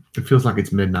y'all. It feels like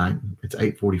it's midnight. It's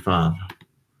 8:45.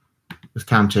 This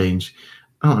time change.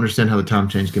 I don't understand how the time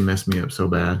change can mess me up so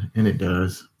bad. And it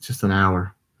does. It's just an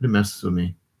hour. But it messes with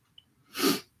me.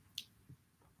 It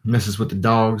messes with the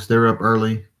dogs. They're up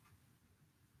early.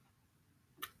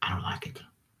 I don't like it.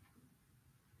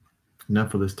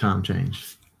 Enough of this time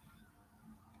change.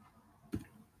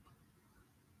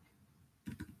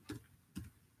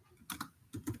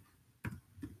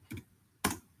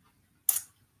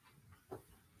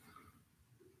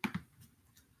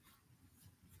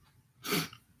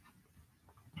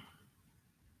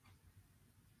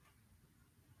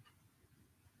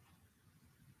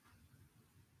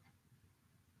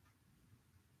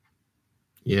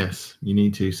 Yes, you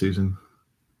need to, Susan.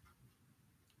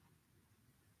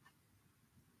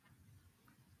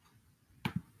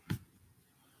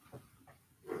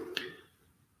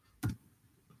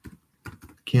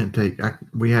 Can't take.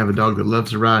 We have a dog that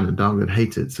loves to ride and a dog that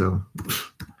hates it, so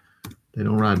they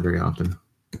don't ride very often.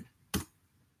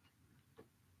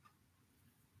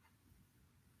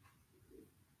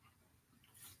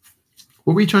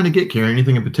 What were you trying to get, Karen?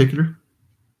 Anything in particular?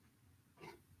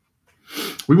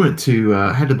 We went to,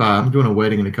 had to buy, I'm doing a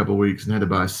wedding in a couple of weeks and had to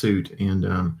buy a suit.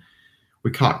 And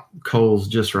we caught Kohl's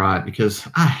just right because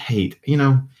I hate,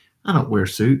 I don't wear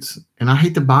suits and I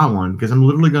hate to buy one because I'm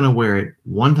literally going to wear it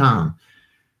one time.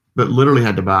 But literally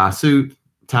had to buy a suit,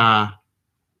 tie,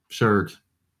 shirt,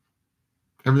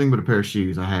 everything but a pair of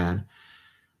shoes I had.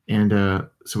 And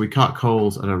so we caught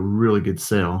Kohl's at a really good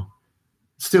sale.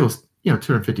 Still,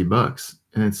 $250.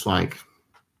 And it's like,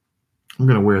 I'm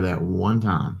going to wear that one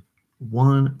time.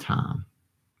 One time.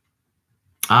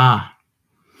 I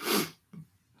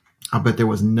bet there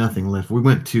was nothing left. We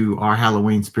went to our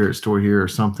Halloween spirit store here or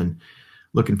something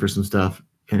looking for some stuff.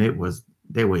 And there was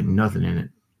nothing in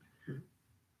it.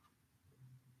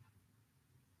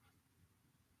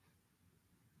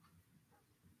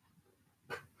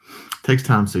 Takes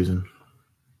time, Susan.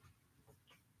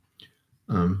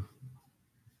 I'm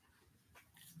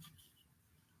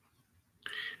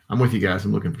with you guys.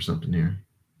 I'm looking for something here.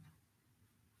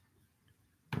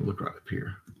 I'll look right up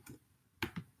here.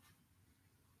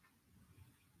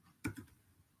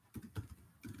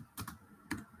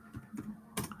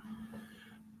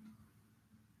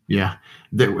 Yeah,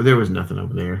 there was nothing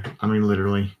over there. I mean,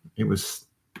 literally, it was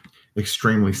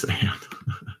extremely sad.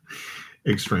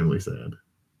 Extremely sad.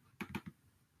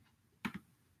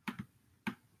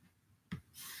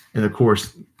 And of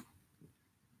course,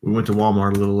 we went to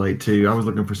Walmart a little late too. I was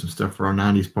looking for some stuff for our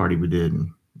 90s party we did.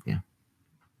 And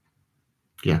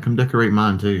yeah, come decorate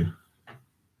mine too,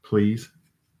 please.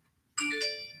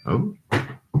 Oh,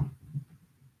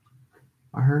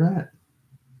 I heard that.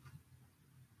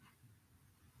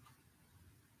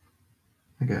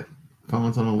 I got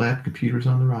phones on the left, computers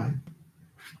on the right.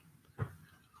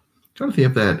 Trying to see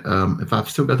if if I've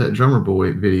still got that drummer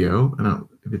boy video, and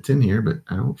if it's in here, but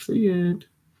I don't see it.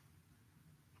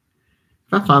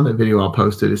 If I find that video, I'll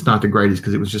post it. It's not the greatest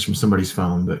because it was just from somebody's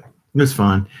phone, but it was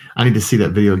fun. I need to see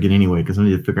that video again anyway because I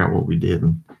need to figure out what we did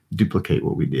and duplicate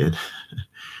what we did.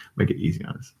 Make it easy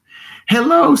on us.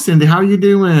 Hello, Cindy. How are you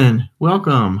doing?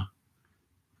 Welcome.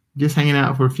 Just hanging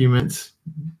out for a few minutes.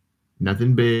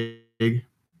 Nothing big. I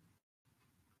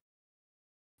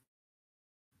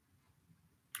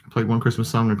played one Christmas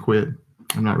song and quit.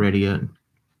 I'm not ready yet.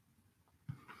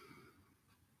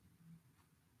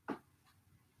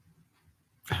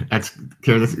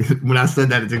 When I said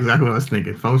that, it's exactly what I was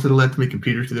thinking. Phones to the left of me,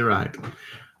 computers to the right. And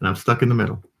I'm stuck in the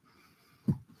middle.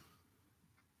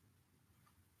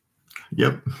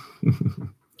 Yep.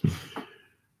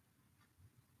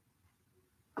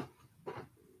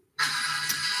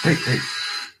 Hey.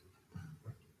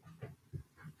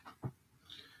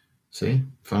 See?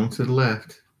 Phone to the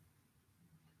left.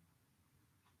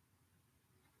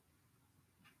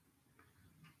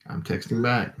 I'm texting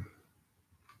back.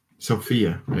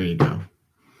 Sophia, there you go.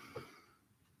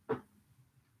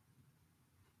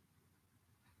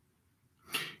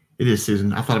 It is,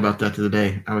 Susan. I thought about that the other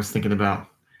day. I was thinking about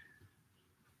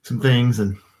some things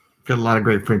and got a lot of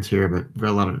great friends here, but got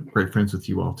a lot of great friends with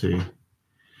you all too.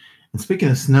 And speaking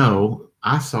of snow,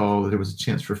 I saw that there was a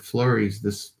chance for flurries.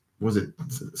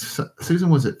 Susan,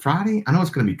 was it Friday? I know it's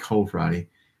going to be cold Friday.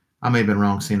 I may have been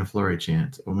wrong seeing a flurry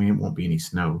chance. I mean, it won't be any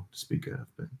snow to speak of,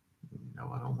 but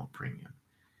no, I don't want premium.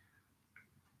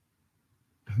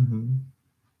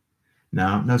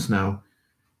 No snow,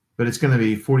 but it's going to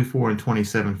be 44 and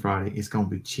 27 Friday. It's going to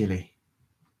be chilly.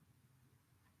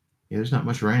 Yeah, there's not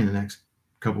much rain in the next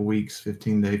couple weeks,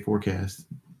 15-day forecast.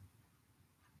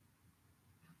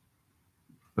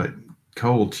 But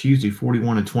cold Tuesday,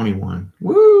 41 and 21.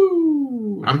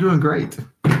 Woo! I'm doing great.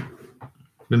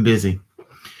 Been busy.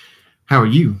 How are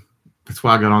you? That's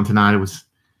why I got on tonight.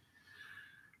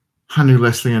 I knew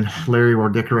Leslie and Larry were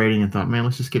decorating and thought, man,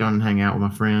 let's just get on and hang out with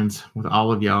my friends, with all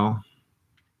of y'all.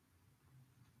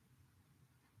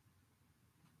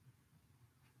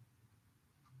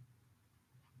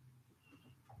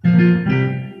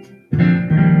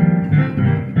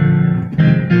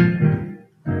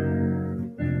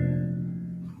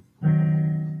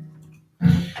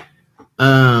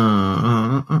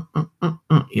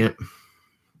 Yep.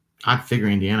 I'd figure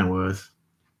Indiana was.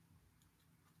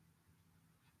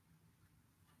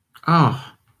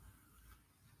 Oh,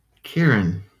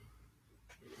 Karen.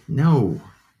 No.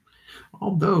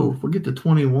 Although, if we get to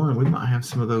 21, we might have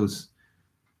some of those.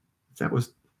 That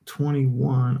was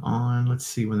 21 on, let's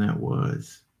see when that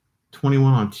was.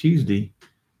 21 on Tuesday.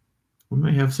 We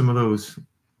may have some of those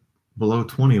below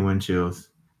 20 wind chills.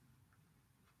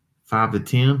 5 to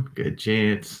 10, good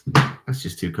chance. That's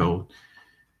just too cold.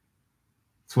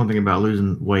 It's one thing about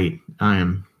losing weight.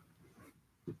 I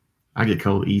get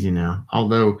cold easy now.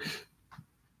 Although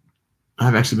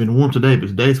I've actually been warm today, but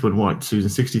today's been what, Susan,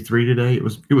 63 today. It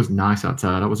was nice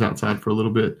outside. I was outside for a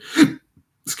little bit.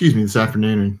 Excuse me, this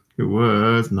afternoon, and it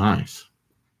was nice.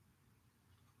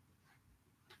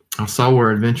 I saw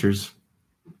where Adventures.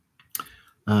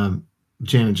 Jan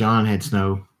and John had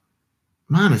snow.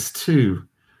 -2.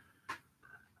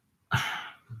 I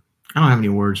don't have any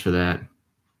words for that.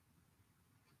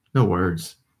 No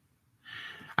words.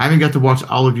 I haven't got to watch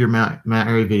all of your Mount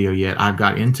Airy video yet. I've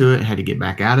got into it, had to get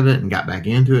back out of it, and got back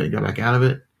into it, and got back out of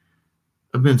it.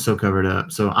 I've been so covered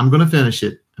up. So I'm going to finish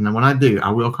it. And then when I do, I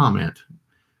will comment.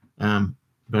 But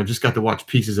I've just got to watch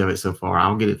pieces of it so far.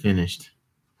 I'll get it finished.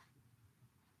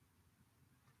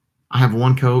 I have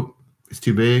one coat. It's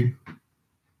too big.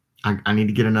 I need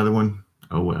to get another one.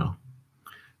 Oh, well.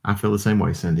 I feel the same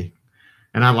way, Cindy.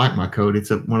 And I like my coat. It's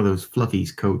one of those fluffy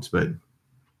coats, but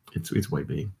it's way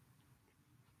big.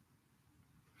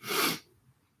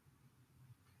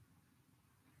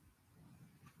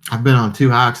 I've been on 2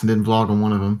 hikes and didn't vlog on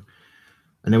one of them.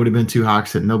 And there would have been 2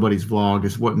 hikes that nobody's vlogged.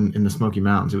 It wasn't in the Smoky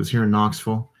Mountains. It was here in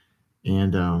Knoxville,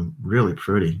 and really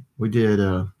pretty. We did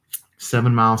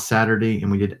 7 miles Saturday,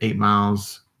 and we did 8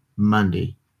 miles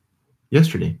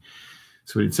yesterday.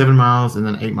 So we did 7 miles and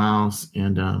then 8 miles,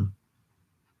 and it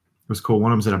was cool.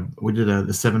 One of them we did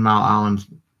the 7 Mile Island,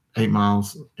 8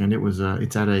 miles, and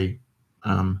it's at a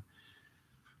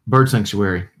bird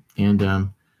sanctuary,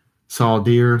 and saw a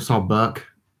deer, saw a buck.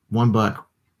 One buck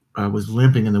was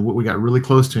limping, and we got really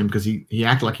close to him because he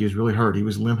acted like he was really hurt. He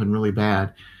was limping really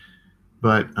bad.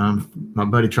 But my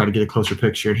buddy tried to get a closer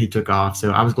picture, and he took off.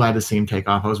 So I was glad to see him take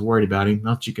off. I was worried about him.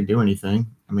 Not that you can do anything.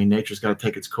 I mean, nature's got to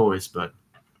take its course. But,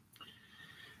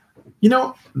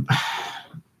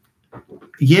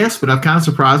 yes, but I've kind of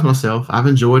surprised myself. I've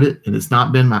enjoyed it, and it's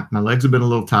not been my legs have been a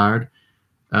little tired.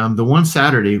 The one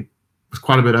Saturday was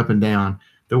quite a bit up and down.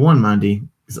 The one Monday,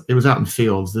 it was out in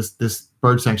fields. This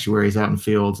bird sanctuary is out in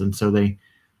fields, and so they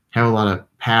have a lot of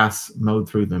paths mowed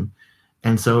through them.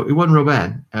 And so it wasn't real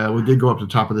bad. We did go up to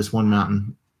the top of this one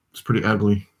mountain. It's pretty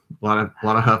ugly. A lot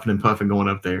of huffing and puffing going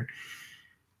up there.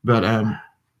 But I'm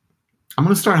going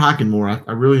to start hiking more.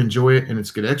 I really enjoy it, and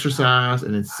it's good exercise,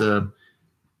 and it's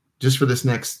just for this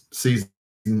next season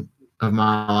of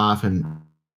my life and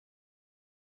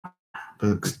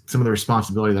some of the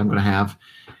responsibility that I'm going to have.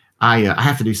 I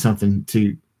have to do something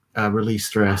to release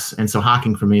stress, and so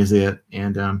hiking for me is it.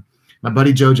 And my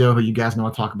buddy JoJo, who you guys know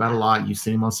I talk about a lot, you've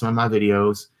seen him on some of my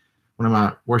videos, one of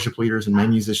my worship leaders and main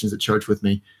musicians at church with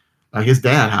me, his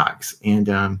dad hikes. And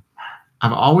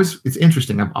it's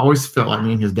interesting, I've always felt like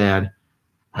me and his dad,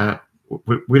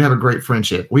 we'd have a great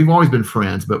friendship. We've always been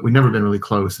friends, but we've never been really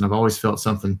close. And I've always felt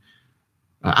something,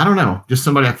 I don't know, just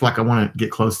somebody I feel like I want to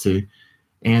get close to.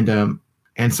 And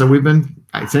so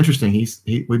it's interesting.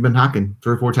 We've been hiking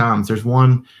 3 or 4 times.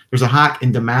 There's a hike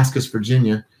in Damascus,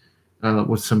 Virginia,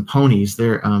 with some ponies.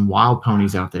 They're wild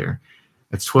ponies out there.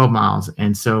 It's 12 miles.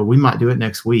 And so we might do it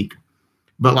next week.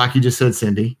 But like you just said,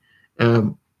 Cindy,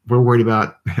 we're worried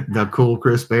about the cool,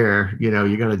 crisp air. You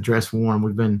got to dress warm.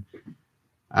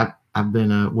 I've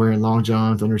been wearing long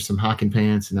johns under some hiking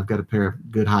pants, and I've got a pair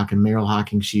of good Merrell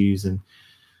hiking shoes. And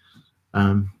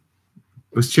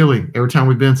it was chilly every time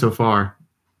we've been so far.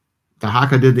 The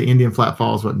hike I did to Indian Flat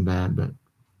Falls wasn't bad, but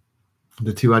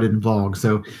the 2 I didn't vlog.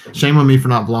 So shame on me for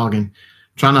not vlogging.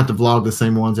 Try not to vlog the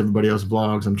same ones everybody else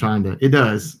vlogs. I'm trying to. It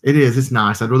is. It's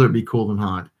nice. I'd rather it be cool than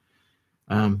hot.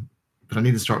 But I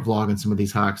need to start vlogging some of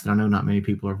these hikes that I know not many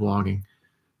people are vlogging,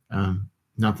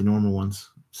 not the normal ones.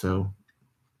 So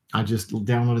I just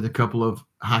downloaded a couple of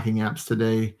hiking apps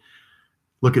today,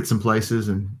 look at some places,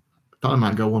 and Thought I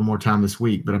might go one more time this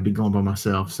week, but I'd be going by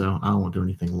myself, so I won't do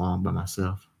anything long by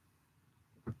myself.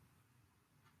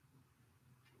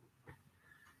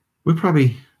 We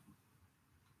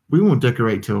won't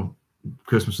decorate till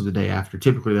Christmas or the day after.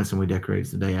 Typically, that's when we decorate,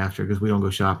 it's the day after, because we don't go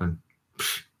shopping.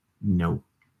 No,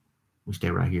 we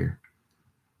stay right here.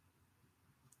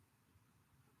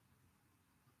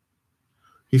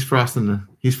 He's frosting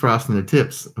the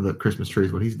tips of the Christmas tree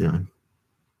is what he's doing.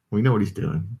 We know what he's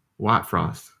doing. White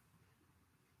frost.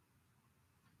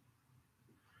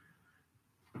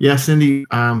 Yeah, Cindy,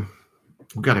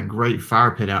 we've got a great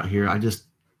fire pit out here.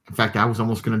 In fact, I was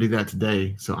almost going to do that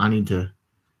today, so I need to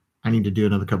do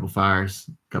another couple fires.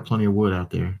 Got plenty of wood out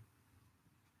there.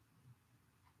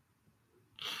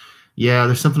 Yeah,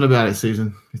 there's something about it,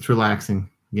 Susan. It's relaxing,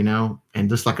 you know. And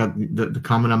just like the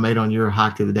comment I made on your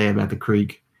hike the other day about the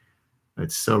creek,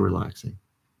 it's so relaxing.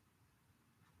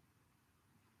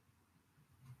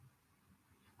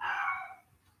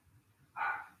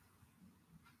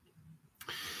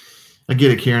 I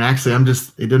get it, Karen. Actually,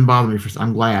 it doesn't bother me.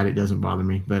 I'm glad it doesn't bother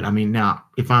me. But I mean, now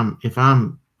if my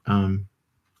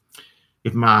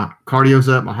cardio's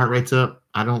up, my heart rate's up,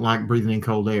 I don't like breathing in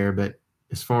cold air. But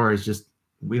as far as just,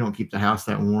 we don't keep the house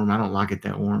that warm. I don't like it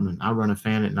that warm, and I run a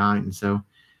fan at night, and so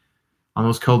on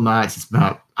those cold nights, it's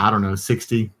about, I don't know,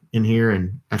 60 in here,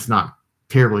 and that's not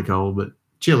terribly cold, but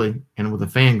chilly. And with a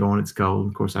fan going, it's cold.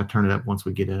 Of course, I turn it up once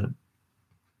we get up.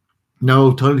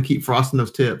 No, tell him to keep frosting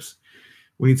those tips.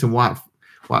 We need some white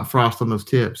frost on those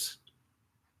tips.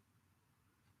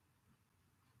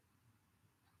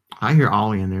 I hear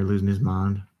Ollie in there losing his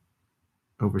mind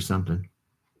over something.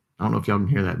 I don't know if y'all can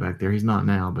hear that back there. He's not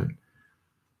now, but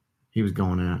he was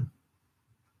going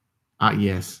out.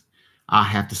 Yes, I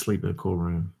have to sleep in a cool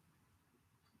room.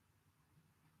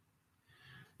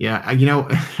 Yeah, you know,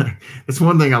 that's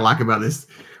one thing I like about this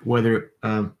weather.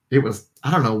 It was,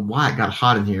 I don't know why it got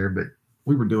hot in here, but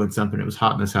we were doing something. It was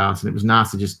hot in this house, and it was nice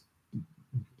to just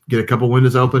get a couple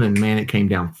windows open, and man, it came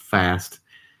down fast.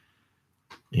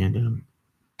 And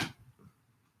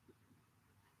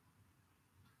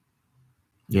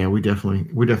yeah, we definitely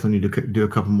need to do a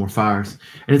couple more fires,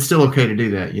 and it's still okay to do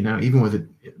that. You know, even with it,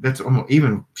 that's almost,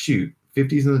 even shoot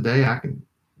 50s in the day, I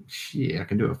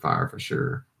can do a fire for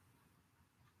sure.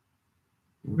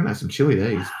 We're gonna have some chilly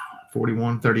days.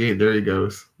 41, 38. There he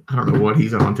goes. I don't know what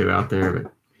he's on to out there,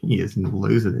 but he is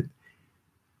losing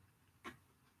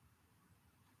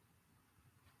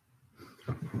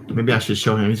it. Maybe I should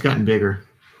show him. He's gotten bigger.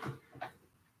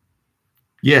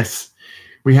 Yes,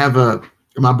 we have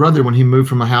my brother, when he moved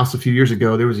from a house a few years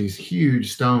ago, there was these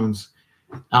huge stones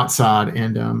outside,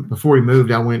 and before he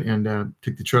moved, I went and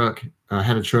took the truck.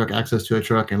 Had access to a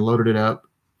truck, and loaded it up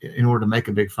in order to make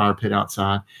a big fire pit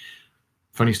outside.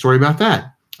 Funny story about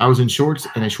that. I was in shorts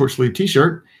and a short sleeve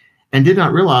t-shirt, and did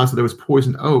not realize that there was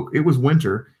poison oak. It was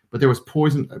winter, but there was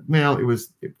poison. Well, it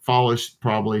was fallish,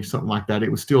 probably something like that.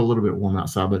 It was still a little bit warm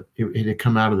outside, but it had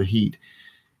come out of the heat,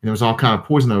 and there was all kind of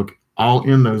poison oak all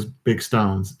in those big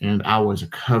stones, and I was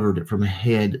covered from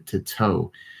head to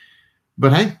toe.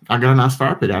 But hey, I got a nice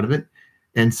fire pit out of it,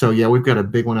 and so yeah, we've got a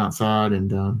big one outside,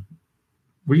 and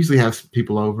we usually have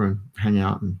people over and hang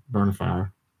out and burn a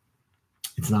fire.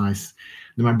 It's nice.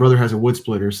 Then my brother has a wood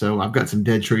splitter, so I've got some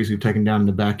dead trees we've taken down in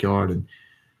the backyard, and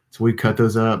so we cut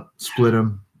those up, split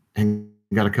them, and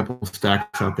got a couple of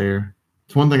stacks out there.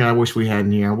 It's one thing I wish we had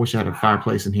in here. I wish I had a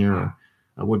fireplace in here or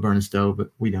a wood burning stove,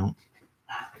 but we don't.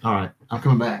 All right, I'm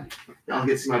coming back. Y'all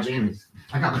get to see my jammies.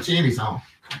 I got my jammies on.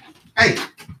 Hey,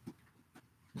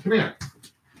 come here.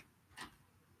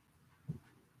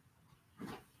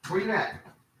 Where you at?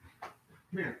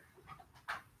 Come here.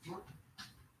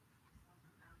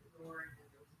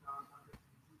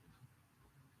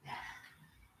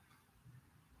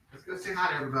 Let's go say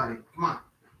hi to everybody. Come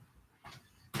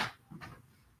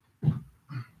on.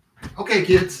 Okay,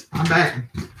 kids, I'm back.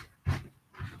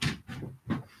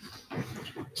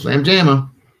 Slam jammer.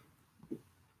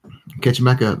 Catch him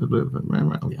back up.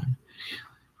 Oh, yeah.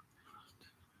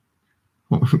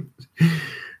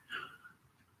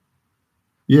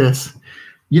 Yes.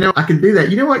 You know, I can do that.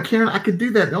 You know what, Karen? I could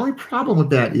do that. The only problem with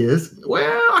that is,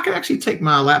 well, I can actually take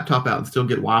my laptop out and still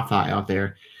get Wi-Fi out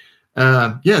there.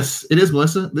 Yes, it is,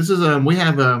 Melissa. This is we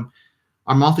have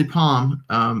our Maltese Palm.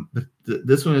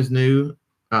 This one is new,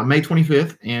 May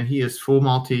 25th, and he is full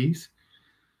Maltese.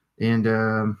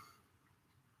 And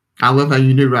I love how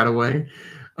you knew right away.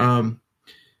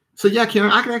 So yeah,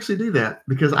 Karen, I can actually do that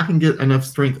because I can get enough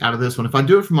strength out of this one. If I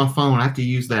do it from my phone, I have to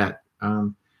use that.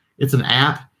 It's an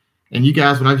app, and you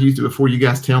guys, when I've used it before, you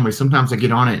guys tell me sometimes I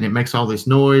get on it and it makes all this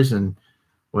noise and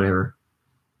whatever.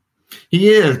 He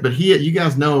is, but you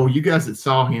guys know, you guys that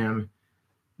saw him,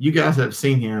 you guys have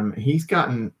seen him. He's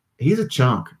a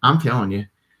chunk. I'm telling you,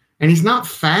 and he's not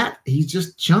fat. He's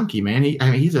just chunky, man.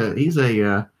 He's a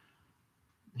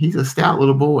stout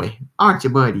little boy, aren't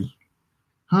you, buddy?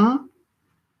 Huh?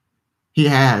 He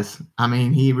has. I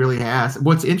mean, he really has.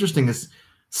 What's interesting is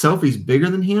Sophie's bigger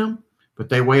than him, but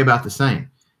they weigh about the same.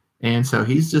 And so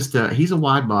he's a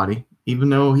wide body, even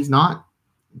though he's not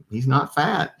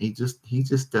fat. He's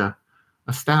just a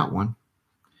stout one.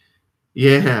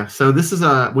 Yeah. So this is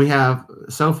we have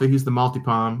Sophie, who's the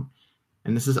multi-pom,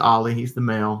 and this is Ollie. He's the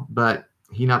male, but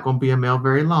he's not going to be a male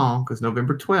very long because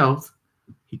November 12th,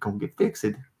 he's going to get fixed.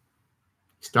 He's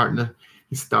starting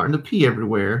to pee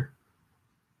everywhere.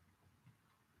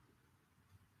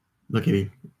 Look at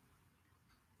him.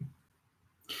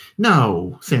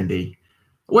 No, Cindy.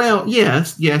 Well,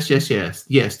 yes. You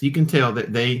can tell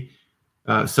that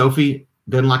Sophie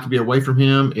doesn't like to be away from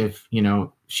him. If,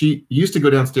 she used to go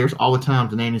downstairs all the time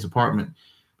to Nanny's apartment,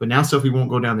 but now Sophie won't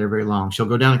go down there very long. She'll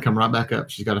go down and come right back up.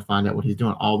 She's got to find out what he's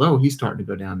doing, although he's starting to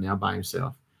go down now by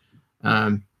himself.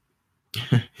 So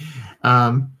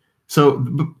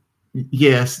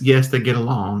yes, they get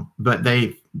along, but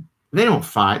they don't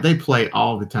fight. They play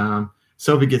all the time.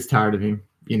 Sophie gets tired of him,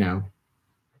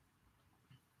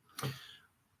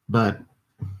 but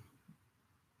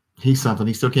he's something.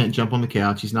 He still can't jump on the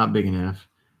couch. He's not big enough.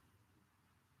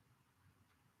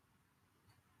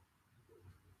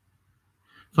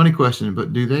 Funny question,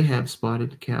 but do they have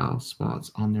spotted cow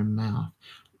spots on their mouth?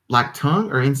 Like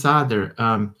tongue or inside their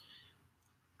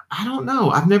I don't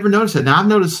know. I've never noticed it. Now I've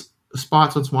noticed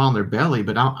spots once in a while on their belly,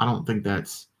 but I don't think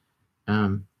that's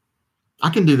I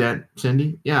can do that,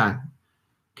 Cindy. Yeah.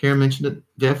 Karen mentioned it.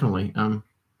 Definitely.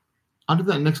 I'll do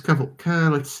that next couple.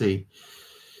 Let's see.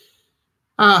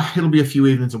 It'll be a few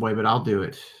evenings away, but I'll do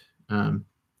it. Well,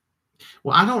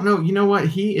 I don't know. You know what?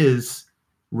 He is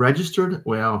registered.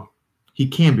 Well, he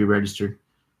can be registered.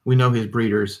 We know his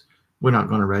breeders. We're not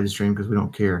going to register him because we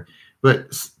don't care.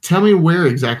 But tell me where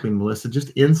exactly, Melissa. Just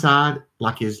inside,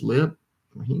 like his lip.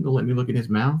 He ain't gonna let me look at his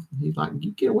mouth. He's like,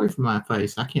 you get away from my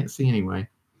face. I can't see anyway.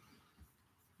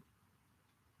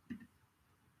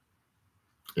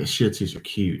 Yeah, Shih Tzus are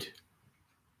cute.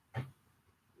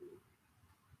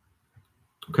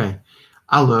 Okay,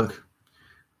 I'll look.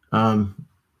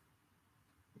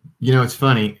 It's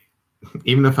funny.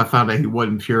 Even if I found out he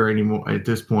wasn't pure anymore at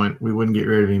this point, we wouldn't get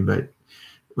rid of him. But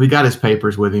we got his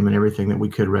papers with him and everything that we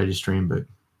could register him. But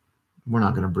we're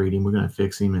not going to breed him. We're going to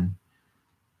fix him. And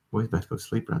boy, he's about to go to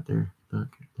sleep right there.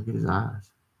 Look at his eyes.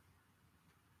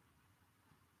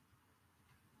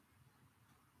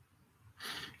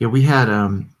 Yeah, we had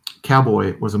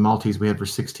Cowboy was a Maltese we had for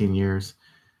 16 years.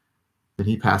 Then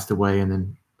he passed away, and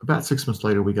then about 6 months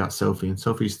later, we got Sophie, and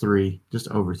Sophie's 3, just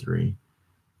over 3.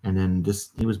 And then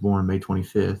he was born May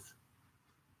 25th.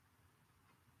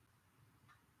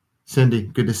 Cindy,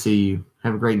 good to see you.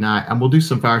 Have a great night. And we'll do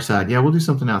some fireside. Yeah, we'll do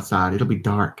something outside. It'll be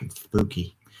dark and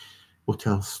spooky. We'll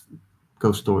tell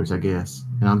ghost stories, I guess.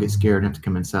 And I'll get scared and have to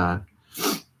come inside.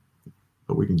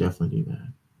 But we can definitely do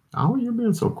that. Oh, you're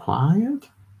being so quiet.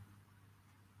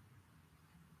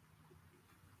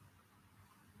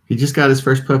 He just got his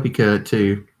first puppy cut,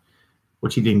 too,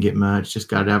 which he didn't get much. Just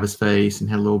got it out of his face and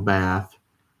had a little bath.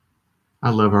 I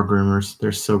love our groomers.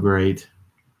 They're so great.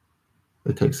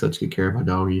 They take such good care of my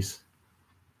doggies.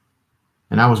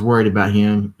 And I was worried about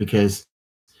him because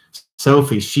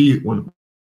Sophie, when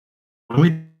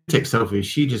we take Sophie,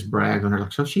 she just bragged on her,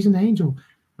 like, so she's an angel. And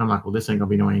I'm like, well, this ain't going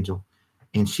to be no angel.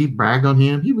 And she bragged on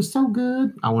him. He was so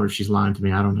good. I wonder if she's lying to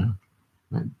me. I don't know.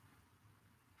 But,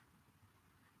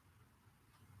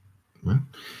 well,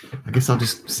 I guess I'll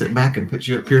just sit back and put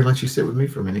you up here and let you sit with me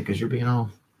for a minute because you're being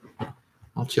all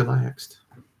chillaxed.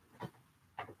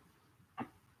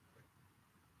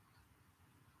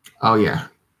 Oh, yeah.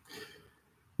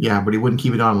 Yeah, but he wouldn't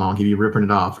keep it on long. He'd be ripping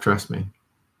it off. Trust me.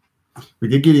 We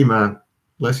did get him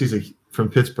Leslie's from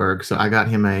Pittsburgh, so I got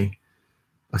him a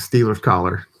Steelers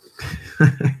collar.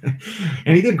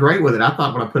 And he did great with it. I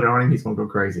thought when I put it on him, he's going to go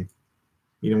crazy.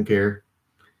 He don't care.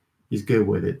 He's good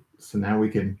with it. So now we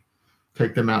can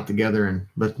take them out together and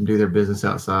let them do their business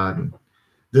outside. And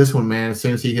this one, man, as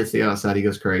soon as he hits the outside, he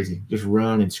goes crazy. Just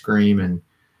run and scream and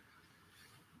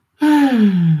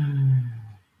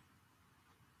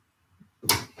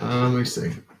let me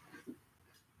see.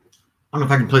 I don't know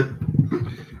if I can play.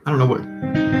 I don't know what.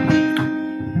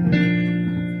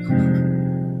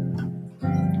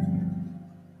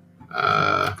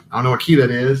 I don't know what key that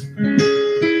is.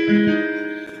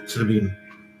 Should it be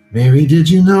Mary, did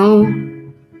you know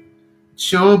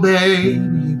it's your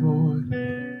baby boy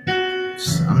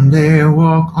someday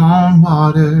walk on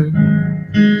water?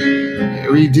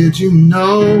 Mary, did you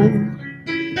know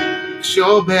that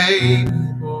your baby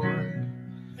boy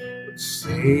would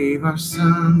save our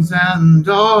sons and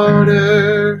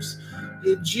daughters.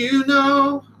 Did you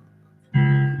know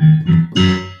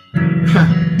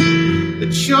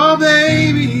that your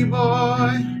baby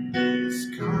boy has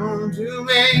come to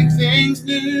make things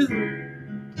new?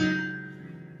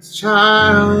 This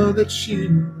child that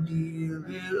you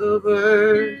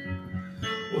delivered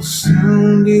will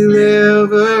soon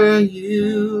deliver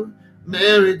you.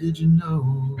 Mary, did you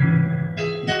know?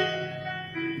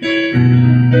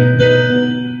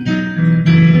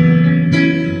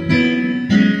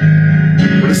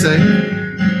 What did it say?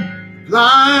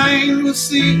 Blind will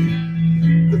see,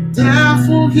 the deaf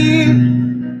will hear,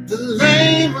 the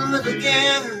lame will live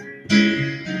again.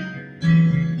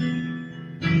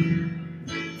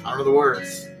 I don't know the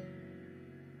words.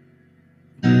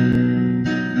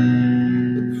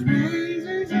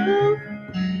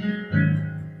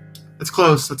 That's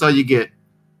close. That's all you get.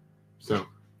 So,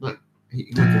 look.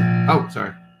 He went to, oh,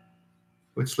 sorry.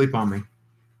 Would sleep on me.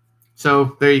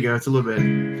 So, there you go. It's a little bit.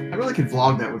 I really could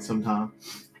vlog that one sometime.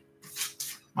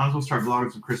 Might as well start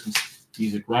vlogging some Christmas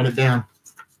music. Write it down.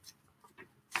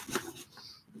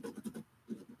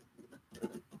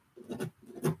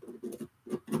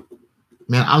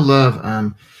 Man, I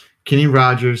love Kenny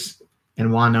Rogers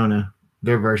and Winona.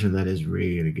 Their version of that is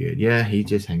really good. Yeah, he's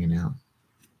just hanging out.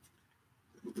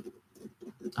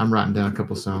 I'm writing down a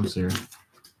couple songs here.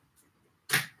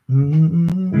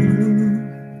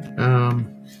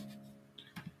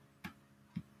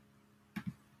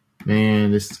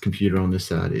 Man, this computer on this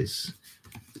side is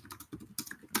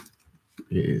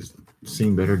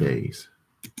seen better days.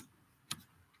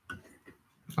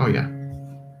 Oh yeah,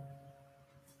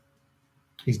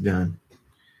 he's done.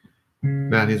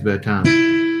 About his bedtime.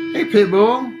 Hey,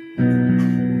 Pitbull.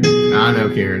 I know,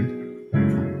 Karen.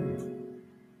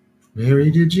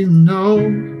 Mary, did you know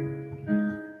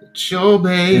that your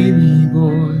baby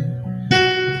boy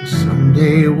will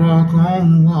someday walk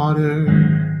on water?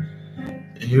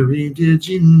 Mary, did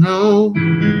you know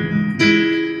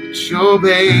that your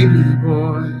baby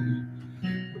boy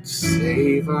would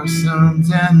save our sons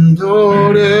and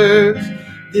daughters?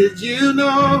 Did you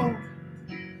know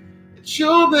that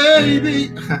your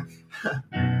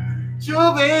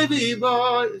baby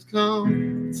boy has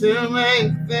come to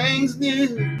make things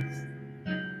new?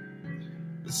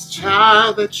 This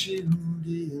child that you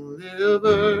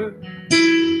deliver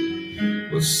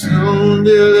will soon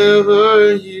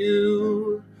deliver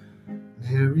you.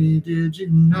 Mary, did you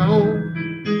know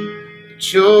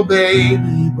that your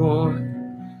baby boy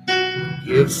will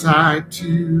give sight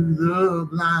to the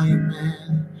blind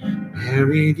man?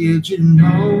 Mary, did you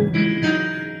know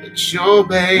that your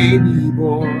baby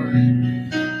boy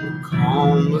will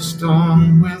calm the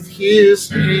storm with his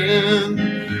hand?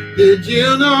 Did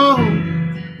you know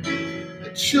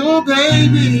that your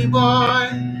baby boy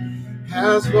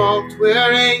has walked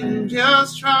where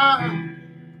angels trod?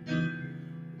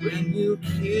 When you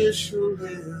kiss your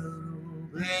little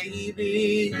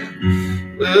baby,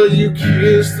 will you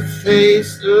kiss the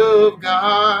face of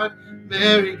God?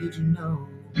 Mary, did you know?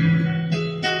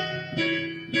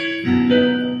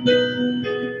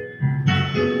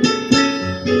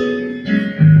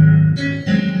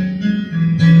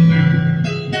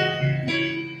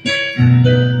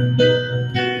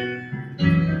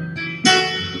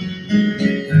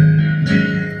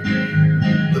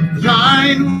 The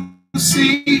blind will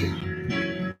see,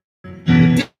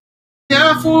 the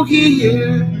deaf will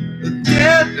hear, the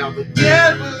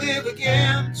dead will live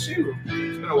again. Shoot,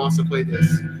 it's been a while since I played this.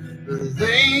 The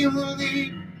lame will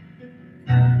leap,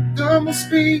 dumb will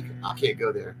speak. I can't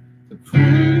go there. The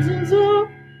praises of.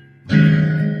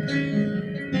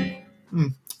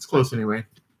 It's close anyway.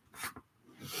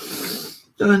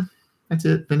 Done. That's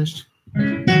it. Finished.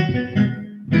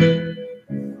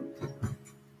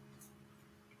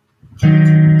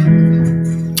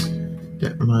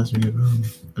 That reminds me of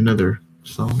another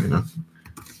song,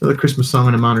 another Christmas song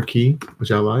in a minor key,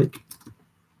 which I like.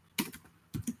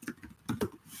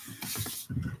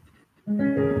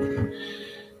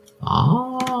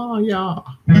 Ah, yeah.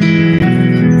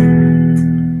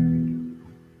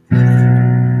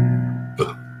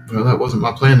 Well, that wasn't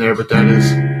my plan there, but that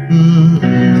is.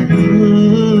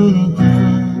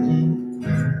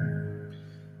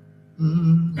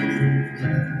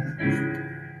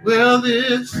 Well,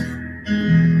 this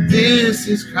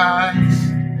is Christ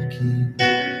the King,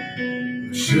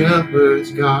 the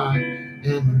shepherd's God,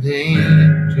 and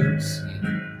angels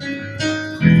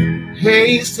sing.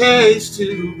 Haste, haste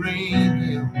to bring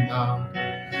him down,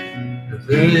 the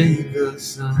babe, the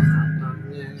Son of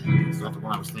Man. It's not the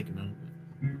one I was thinking of.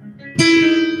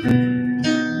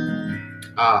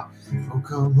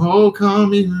 Oh,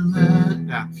 come,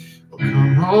 Emmanuel.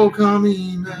 Oh, come,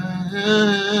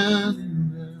 Emmanuel.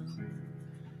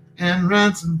 And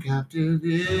ransom captive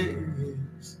Israel.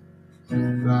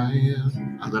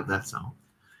 I love that song.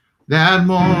 That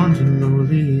mourns and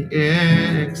lowly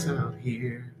exile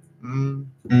here. Till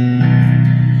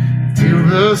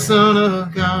the Son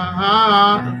of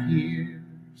God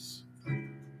appears.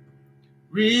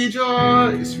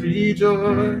 Rejoice,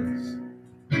 rejoice.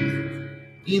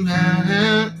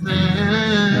 Emmanuel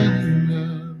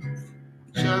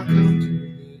shall come to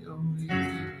thee, O ye.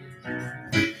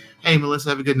 Hey, Melissa,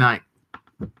 have a good night.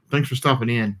 Thanks for stopping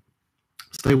in.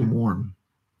 Stay warm.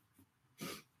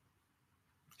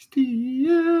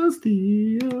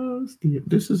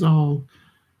 This is all,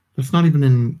 that's not even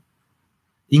in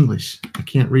English. I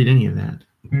can't read any of that.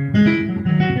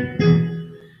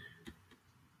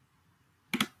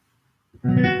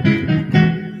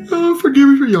 Oh, forgive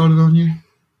me for yawning on you.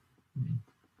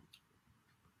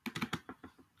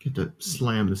 Get to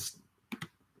slam this.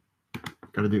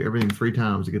 Got to do everything 3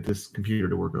 times to get this computer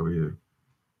to work over here.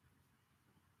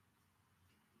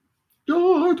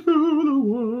 Joy to the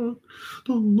world,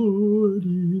 the Lord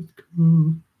is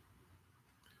come.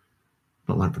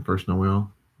 Don't like the first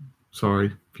Noel.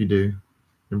 Sorry if you do.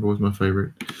 Never was my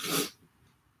favorite.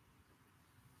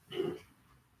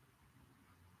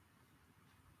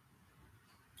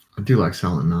 I do like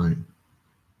Silent Night.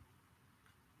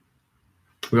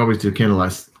 We always do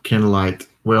candlelight.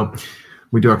 Well,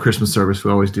 we do our Christmas service.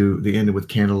 We always do the ending with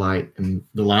candlelight and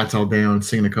the lights all down,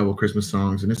 singing a couple of Christmas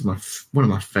songs. And it's one of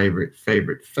my favorite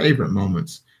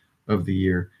moments of the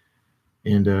year.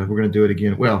 And we're going to do it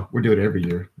again. Well, we'll do it every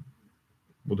year.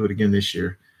 We'll do it again this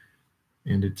year.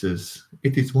 And it is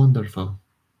wonderful.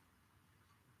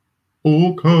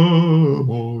 Oh, come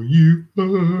all you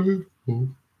faithful.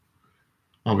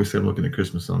 Obviously, I'm looking at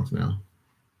Christmas songs now.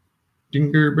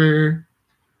 Jingle Bear.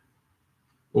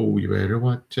 Oh, you better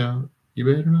watch out. You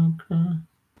better not cry.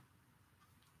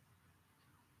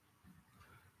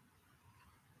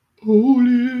 Oh,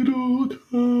 little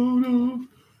town of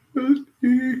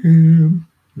Bethlehem.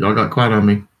 Y'all got quiet on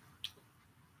me.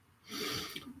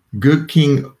 Good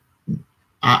King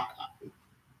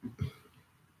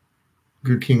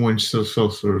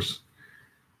Winchestershire.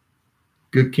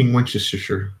 Good King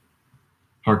Winchestershire.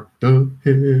 Hark the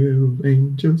herald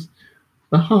angels,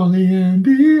 the holly and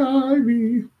the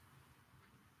ivy.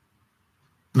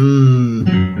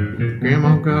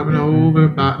 Grandma got run over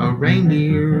by a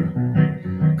reindeer.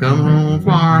 Come home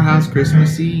from our house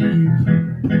Christmas Eve.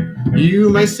 You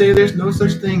may say there's no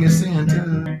such thing as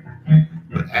Santa,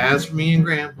 but as for me and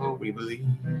Grandpa, we believe.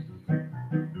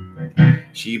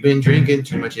 She been drinking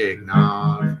too much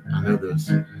eggnog, I know this,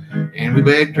 and we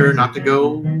begged her not to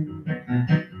go.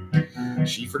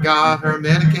 She forgot her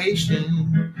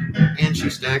medication, and she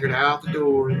staggered out the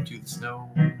door into the snow.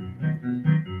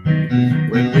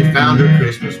 When we found her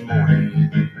Christmas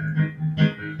morning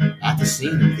at the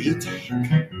scene of the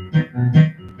attack,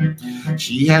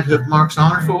 she had hoof marks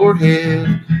on her forehead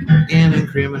and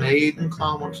incriminating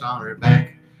claw marks on her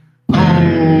back.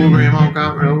 Oh, Grandma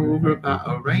got run over by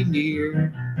a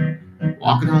reindeer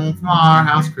walking home from our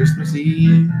house Christmas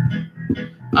Eve.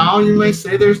 Oh, you may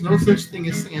say there's no such thing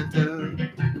as Santa,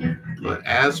 but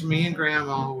as for me and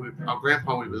Grandpa, we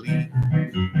believe.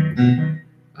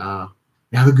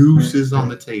 Now the goose is on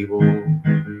the table,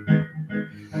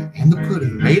 and the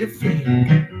pudding made of fig,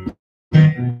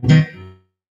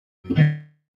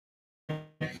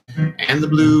 and the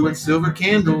blue and silver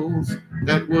candles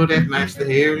that would have matched the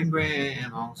hair in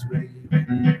Grandma's wig.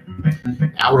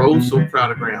 Now we're oh so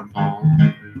proud of Grandpa.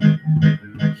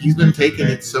 He's been taking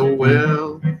it so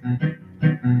well,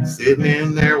 sitting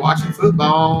in there watching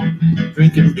football,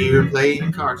 drinking beer,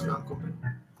 playing cards with Uncle Bill.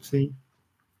 See?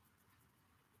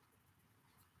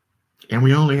 And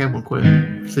we only have one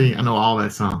question. See, I know all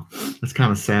that song. It's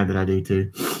kind of sad that I do too.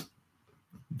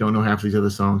 Don't know half these other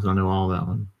songs. I know all that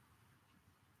one.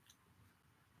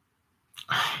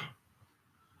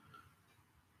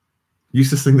 Used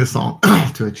to sing this song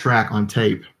to a track on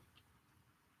tape.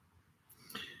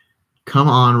 Come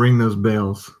on, ring those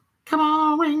bells. Come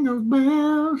on, ring those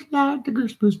bells like the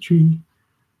Christmas tree.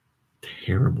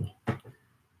 Terrible.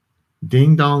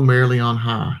 Ding dong merrily on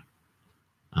high.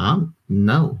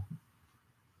 No.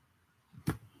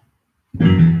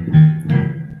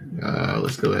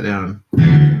 Let's go that down.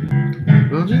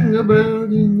 Well, jingle bell,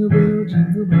 jingle bell,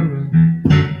 jingle bell rock.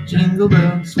 Jingle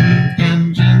bell swing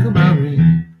and jingle bell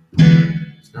ring.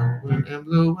 Snowing and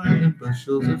blowing and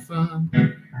bushels of fun.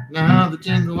 Now the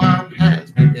jingle hop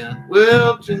has begun.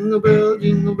 Well, jingle bell,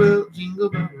 jingle bell, jingle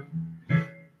bell rock.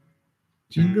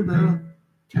 Jingle bell,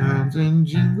 times and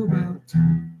jingle bell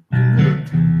time,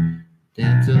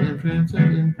 dancing and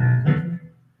prancing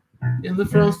in the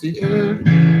frosty air.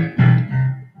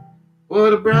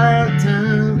 What a bright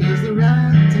time is the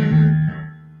right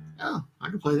time. Oh, I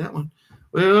can play that one.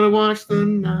 Well, to watch the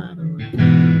night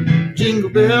away. Jingle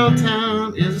bell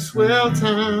time is a swell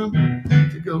time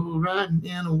to go riding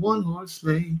in a one-horse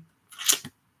sleigh.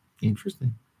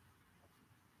 Interesting.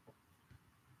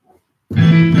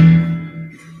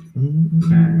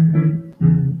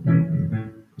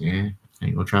 Yeah, I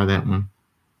ain't gonna try that one.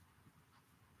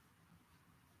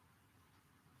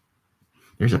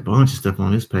 There's a bunch of stuff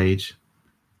on this page.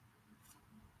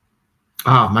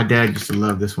 Oh, my dad used to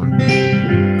love this one.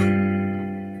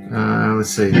 Let's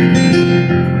see.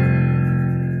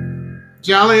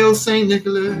 Jolly old St.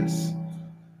 Nicholas,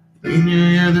 in your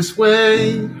ear this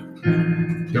way.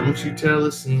 Don't you tell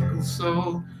a single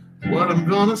soul what I'm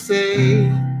gonna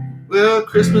say. Well,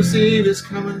 Christmas Eve is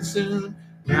coming soon.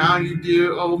 Now, you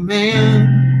dear old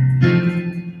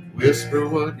man, whisper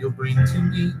what you'll bring to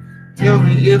me. Tell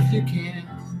me if you can.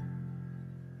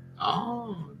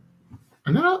 Oh,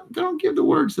 and they don't give the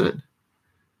words that.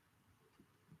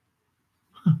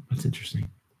 That's interesting.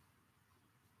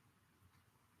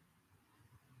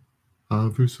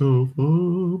 Have yourself a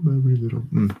merry little.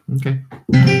 Okay.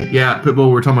 Yeah, Pitbull,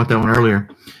 we were talking about that one earlier.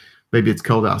 Maybe it's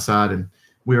cold outside, and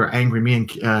we were angry. Me and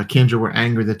Kendra were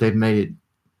angry that they've made it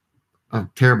a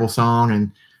terrible song,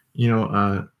 and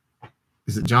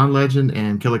is it John Legend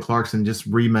and Kelly Clarkson just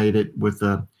remade it with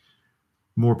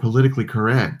more politically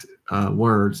correct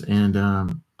words, and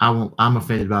I'm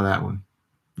offended by that one.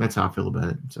 That's how I feel about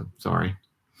it. So sorry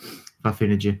if I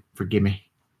offended you. Forgive me.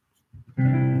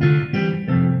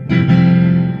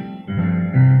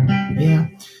 Yeah,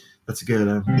 that's good.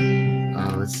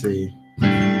 Let's see.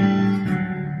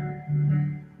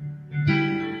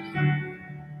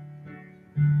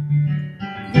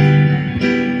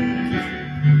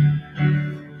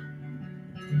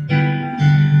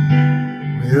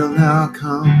 Well, now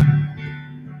come,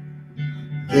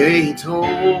 they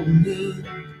told me,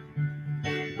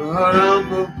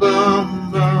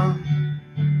 ba-dum-ba-bum-bum.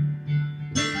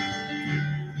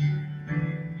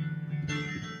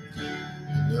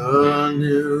 A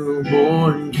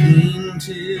newborn king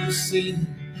to see,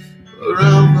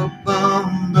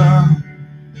 ba-dum-ba-bum-bum.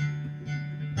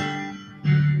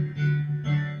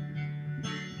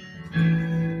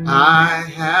 I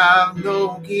have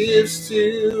no gifts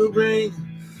to bring,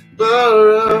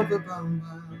 ba-dum-ba-bum-bum.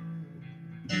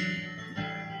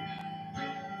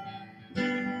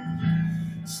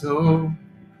 So,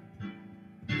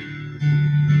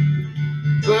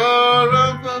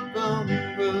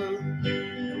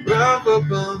 ba-dum-ba-bum-bum,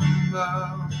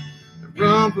 rum-ba-bum-bum,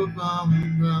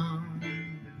 rum-ba-bum-bum.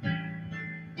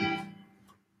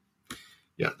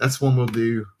 Yeah, that's one we'll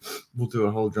do. We'll do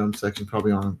a whole drum section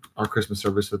probably on our Christmas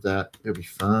service with that. It'll be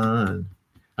fun.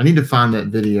 I need to find that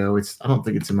video. I don't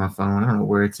think it's in my phone. I don't know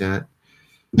where it's at.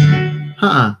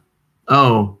 Oh.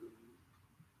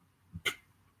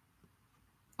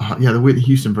 Yeah, the Whitney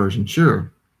Houston version.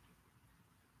 Sure.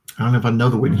 I don't know if I know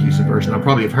the Whitney Houston version. I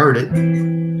probably have heard it,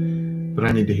 but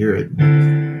I need to hear it.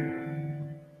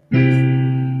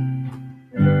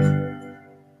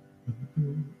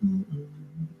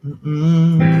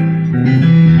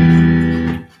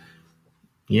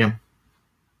 Yeah.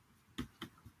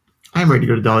 I'm ready to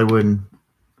go to Dollywood and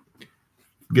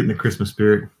get in the Christmas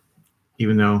spirit,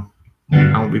 even though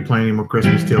I won't be playing any more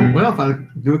Christmas till, well, if I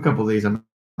do a couple of these, I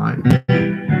might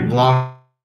vlog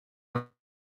one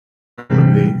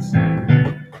of these.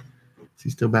 Is he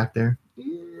still back there?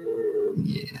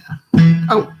 Yeah.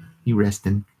 Oh, he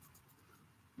resting.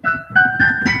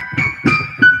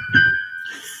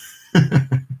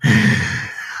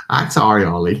 I'm sorry,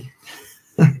 Ollie.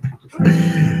 Oh,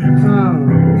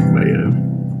 man.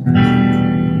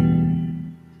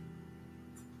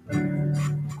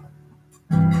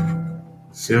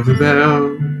 Silver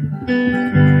bells,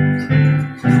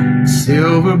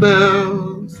 silver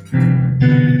bells.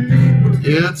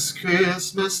 It's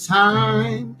Christmas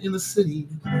time in the city.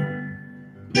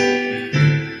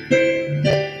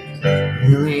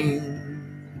 Ring,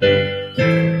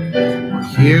 we'll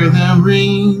hear them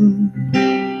ring.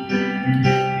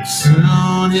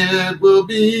 Soon it will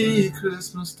be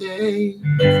Christmas Day.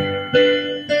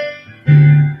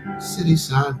 City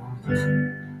sidewalks,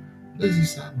 busy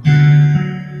sidewalks,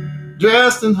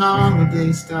 dressed in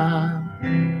holiday style.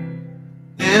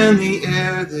 In the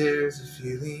air there's a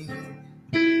feeling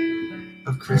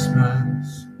of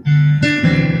Christmas.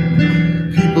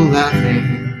 People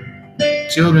laughing,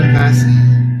 children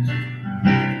passing,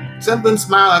 something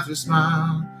smile after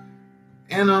smile,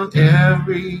 and on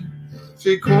every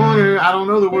street corner. I don't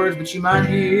know the words, but you might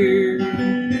hear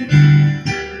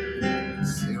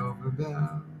silver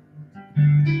bell.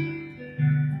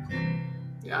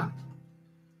 Yeah.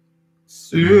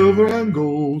 Silver and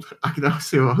gold. I can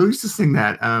also. Who used to sing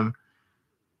that?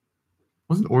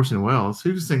 Wasn't Orson Welles?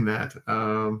 Who used to sing that?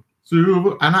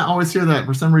 Silver. And I always hear that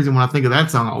for some reason when I think of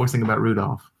that song. I always think about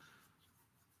Rudolph.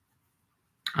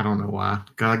 I don't know why.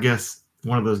 God, I guess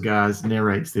one of those guys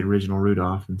narrates the original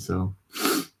Rudolph, and so.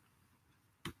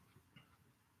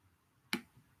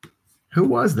 Who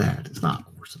was that? It's not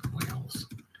Orson Welles.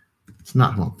 It's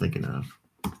not who I'm thinking of.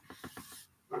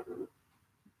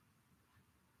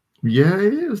 Yeah,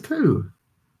 it is too.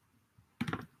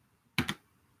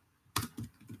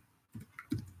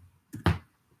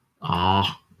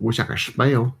 Wish I could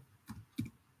spell.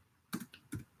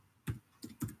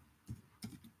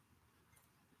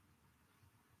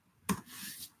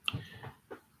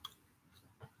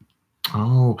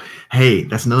 Oh, hey,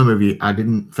 that's another movie I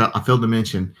failed to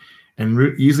mention,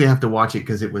 and usually I have to watch it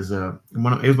because it was it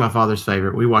was my father's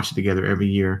favorite. We watch it together every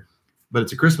year, but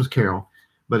it's A Christmas Carol.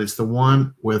 But it's the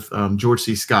one with George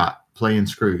C. Scott playing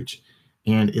Scrooge,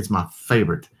 and it's my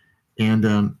favorite.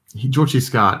 And George C.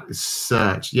 Scott is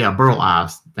Burl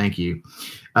Ives. Thank you,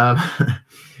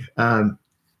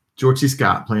 George C.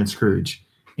 Scott playing Scrooge,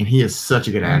 and he is such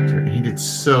a good actor, and he did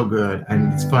so good.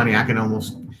 And it's funny, I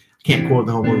can't quote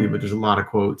the whole movie, but there's a lot of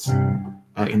quotes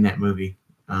in that movie,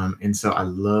 and so I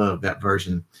love that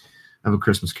version of A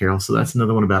Christmas Carol. So that's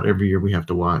another one about every year we have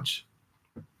to watch.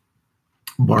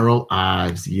 Burl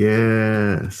Ives,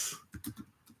 yes.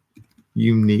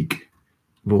 Unique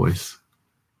voice.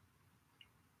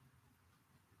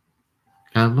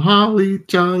 Have a holly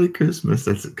jolly Christmas.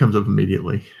 That comes up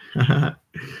immediately.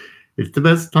 It's the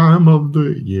best time of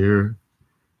the year.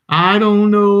 I don't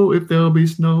know if there'll be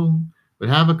snow, but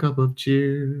have a cup of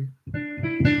cheer. So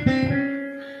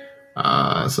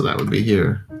that would be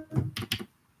here.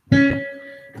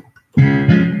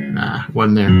 Nah,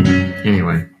 wasn't there.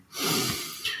 Anyway.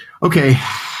 Okay,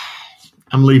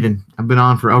 I'm leaving. I've been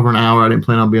on for over an hour. I didn't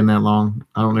plan on being that long.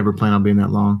 I don't ever plan on being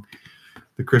that long.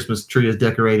 The Christmas tree is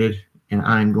decorated, and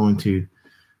I'm going to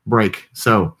break.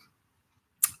 So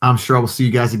I'm sure I will see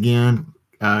you guys again.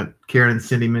 Karen and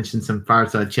Cindy mentioned some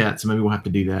fireside chat, so maybe we'll have to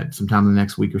do that sometime in the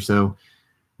next week or so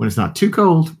when it's not too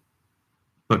cold,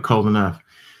 but cold enough.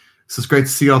 So it's great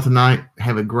to see y'all tonight.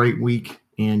 Have a great week.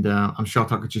 And I'm sure I'll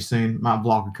talk to you soon. Might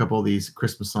vlog a couple of these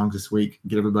Christmas songs this week.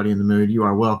 Get everybody in the mood. You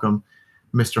are welcome,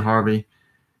 Mr. Harvey.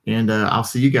 And I'll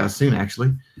see you guys soon,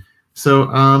 actually.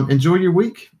 So enjoy your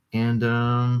week and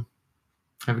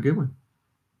have a good one.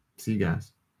 See you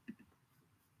guys.